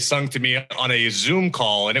birthday sung to me on a Zoom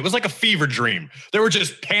call. And it was like a fever dream. There were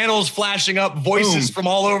just panels flashing up, voices from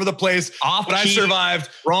all over the place. But I survived.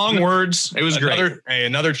 Wrong words. It was great.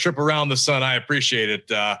 Another trip around the sun. I appreciate it.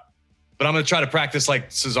 But I'm going to try to practice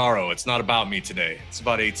like Cesaro. It's not about me today. It's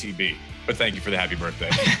about ATB. But thank you for the happy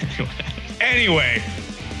birthday. Anyway,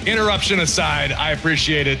 interruption aside, I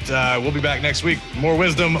appreciate it. We'll be back next week. More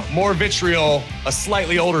wisdom, more vitriol, a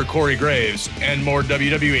slightly older Corey Graves, and more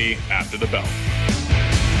WWE after the bell.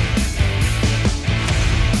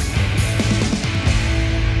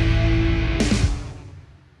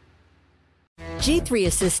 G3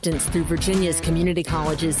 Assistance through Virginia's community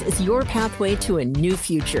colleges is your pathway to a new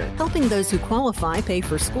future, helping those who qualify pay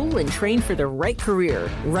for school and train for the right career,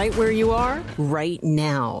 right where you are, right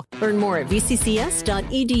now. Learn more at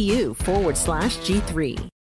vccs.edu/G3.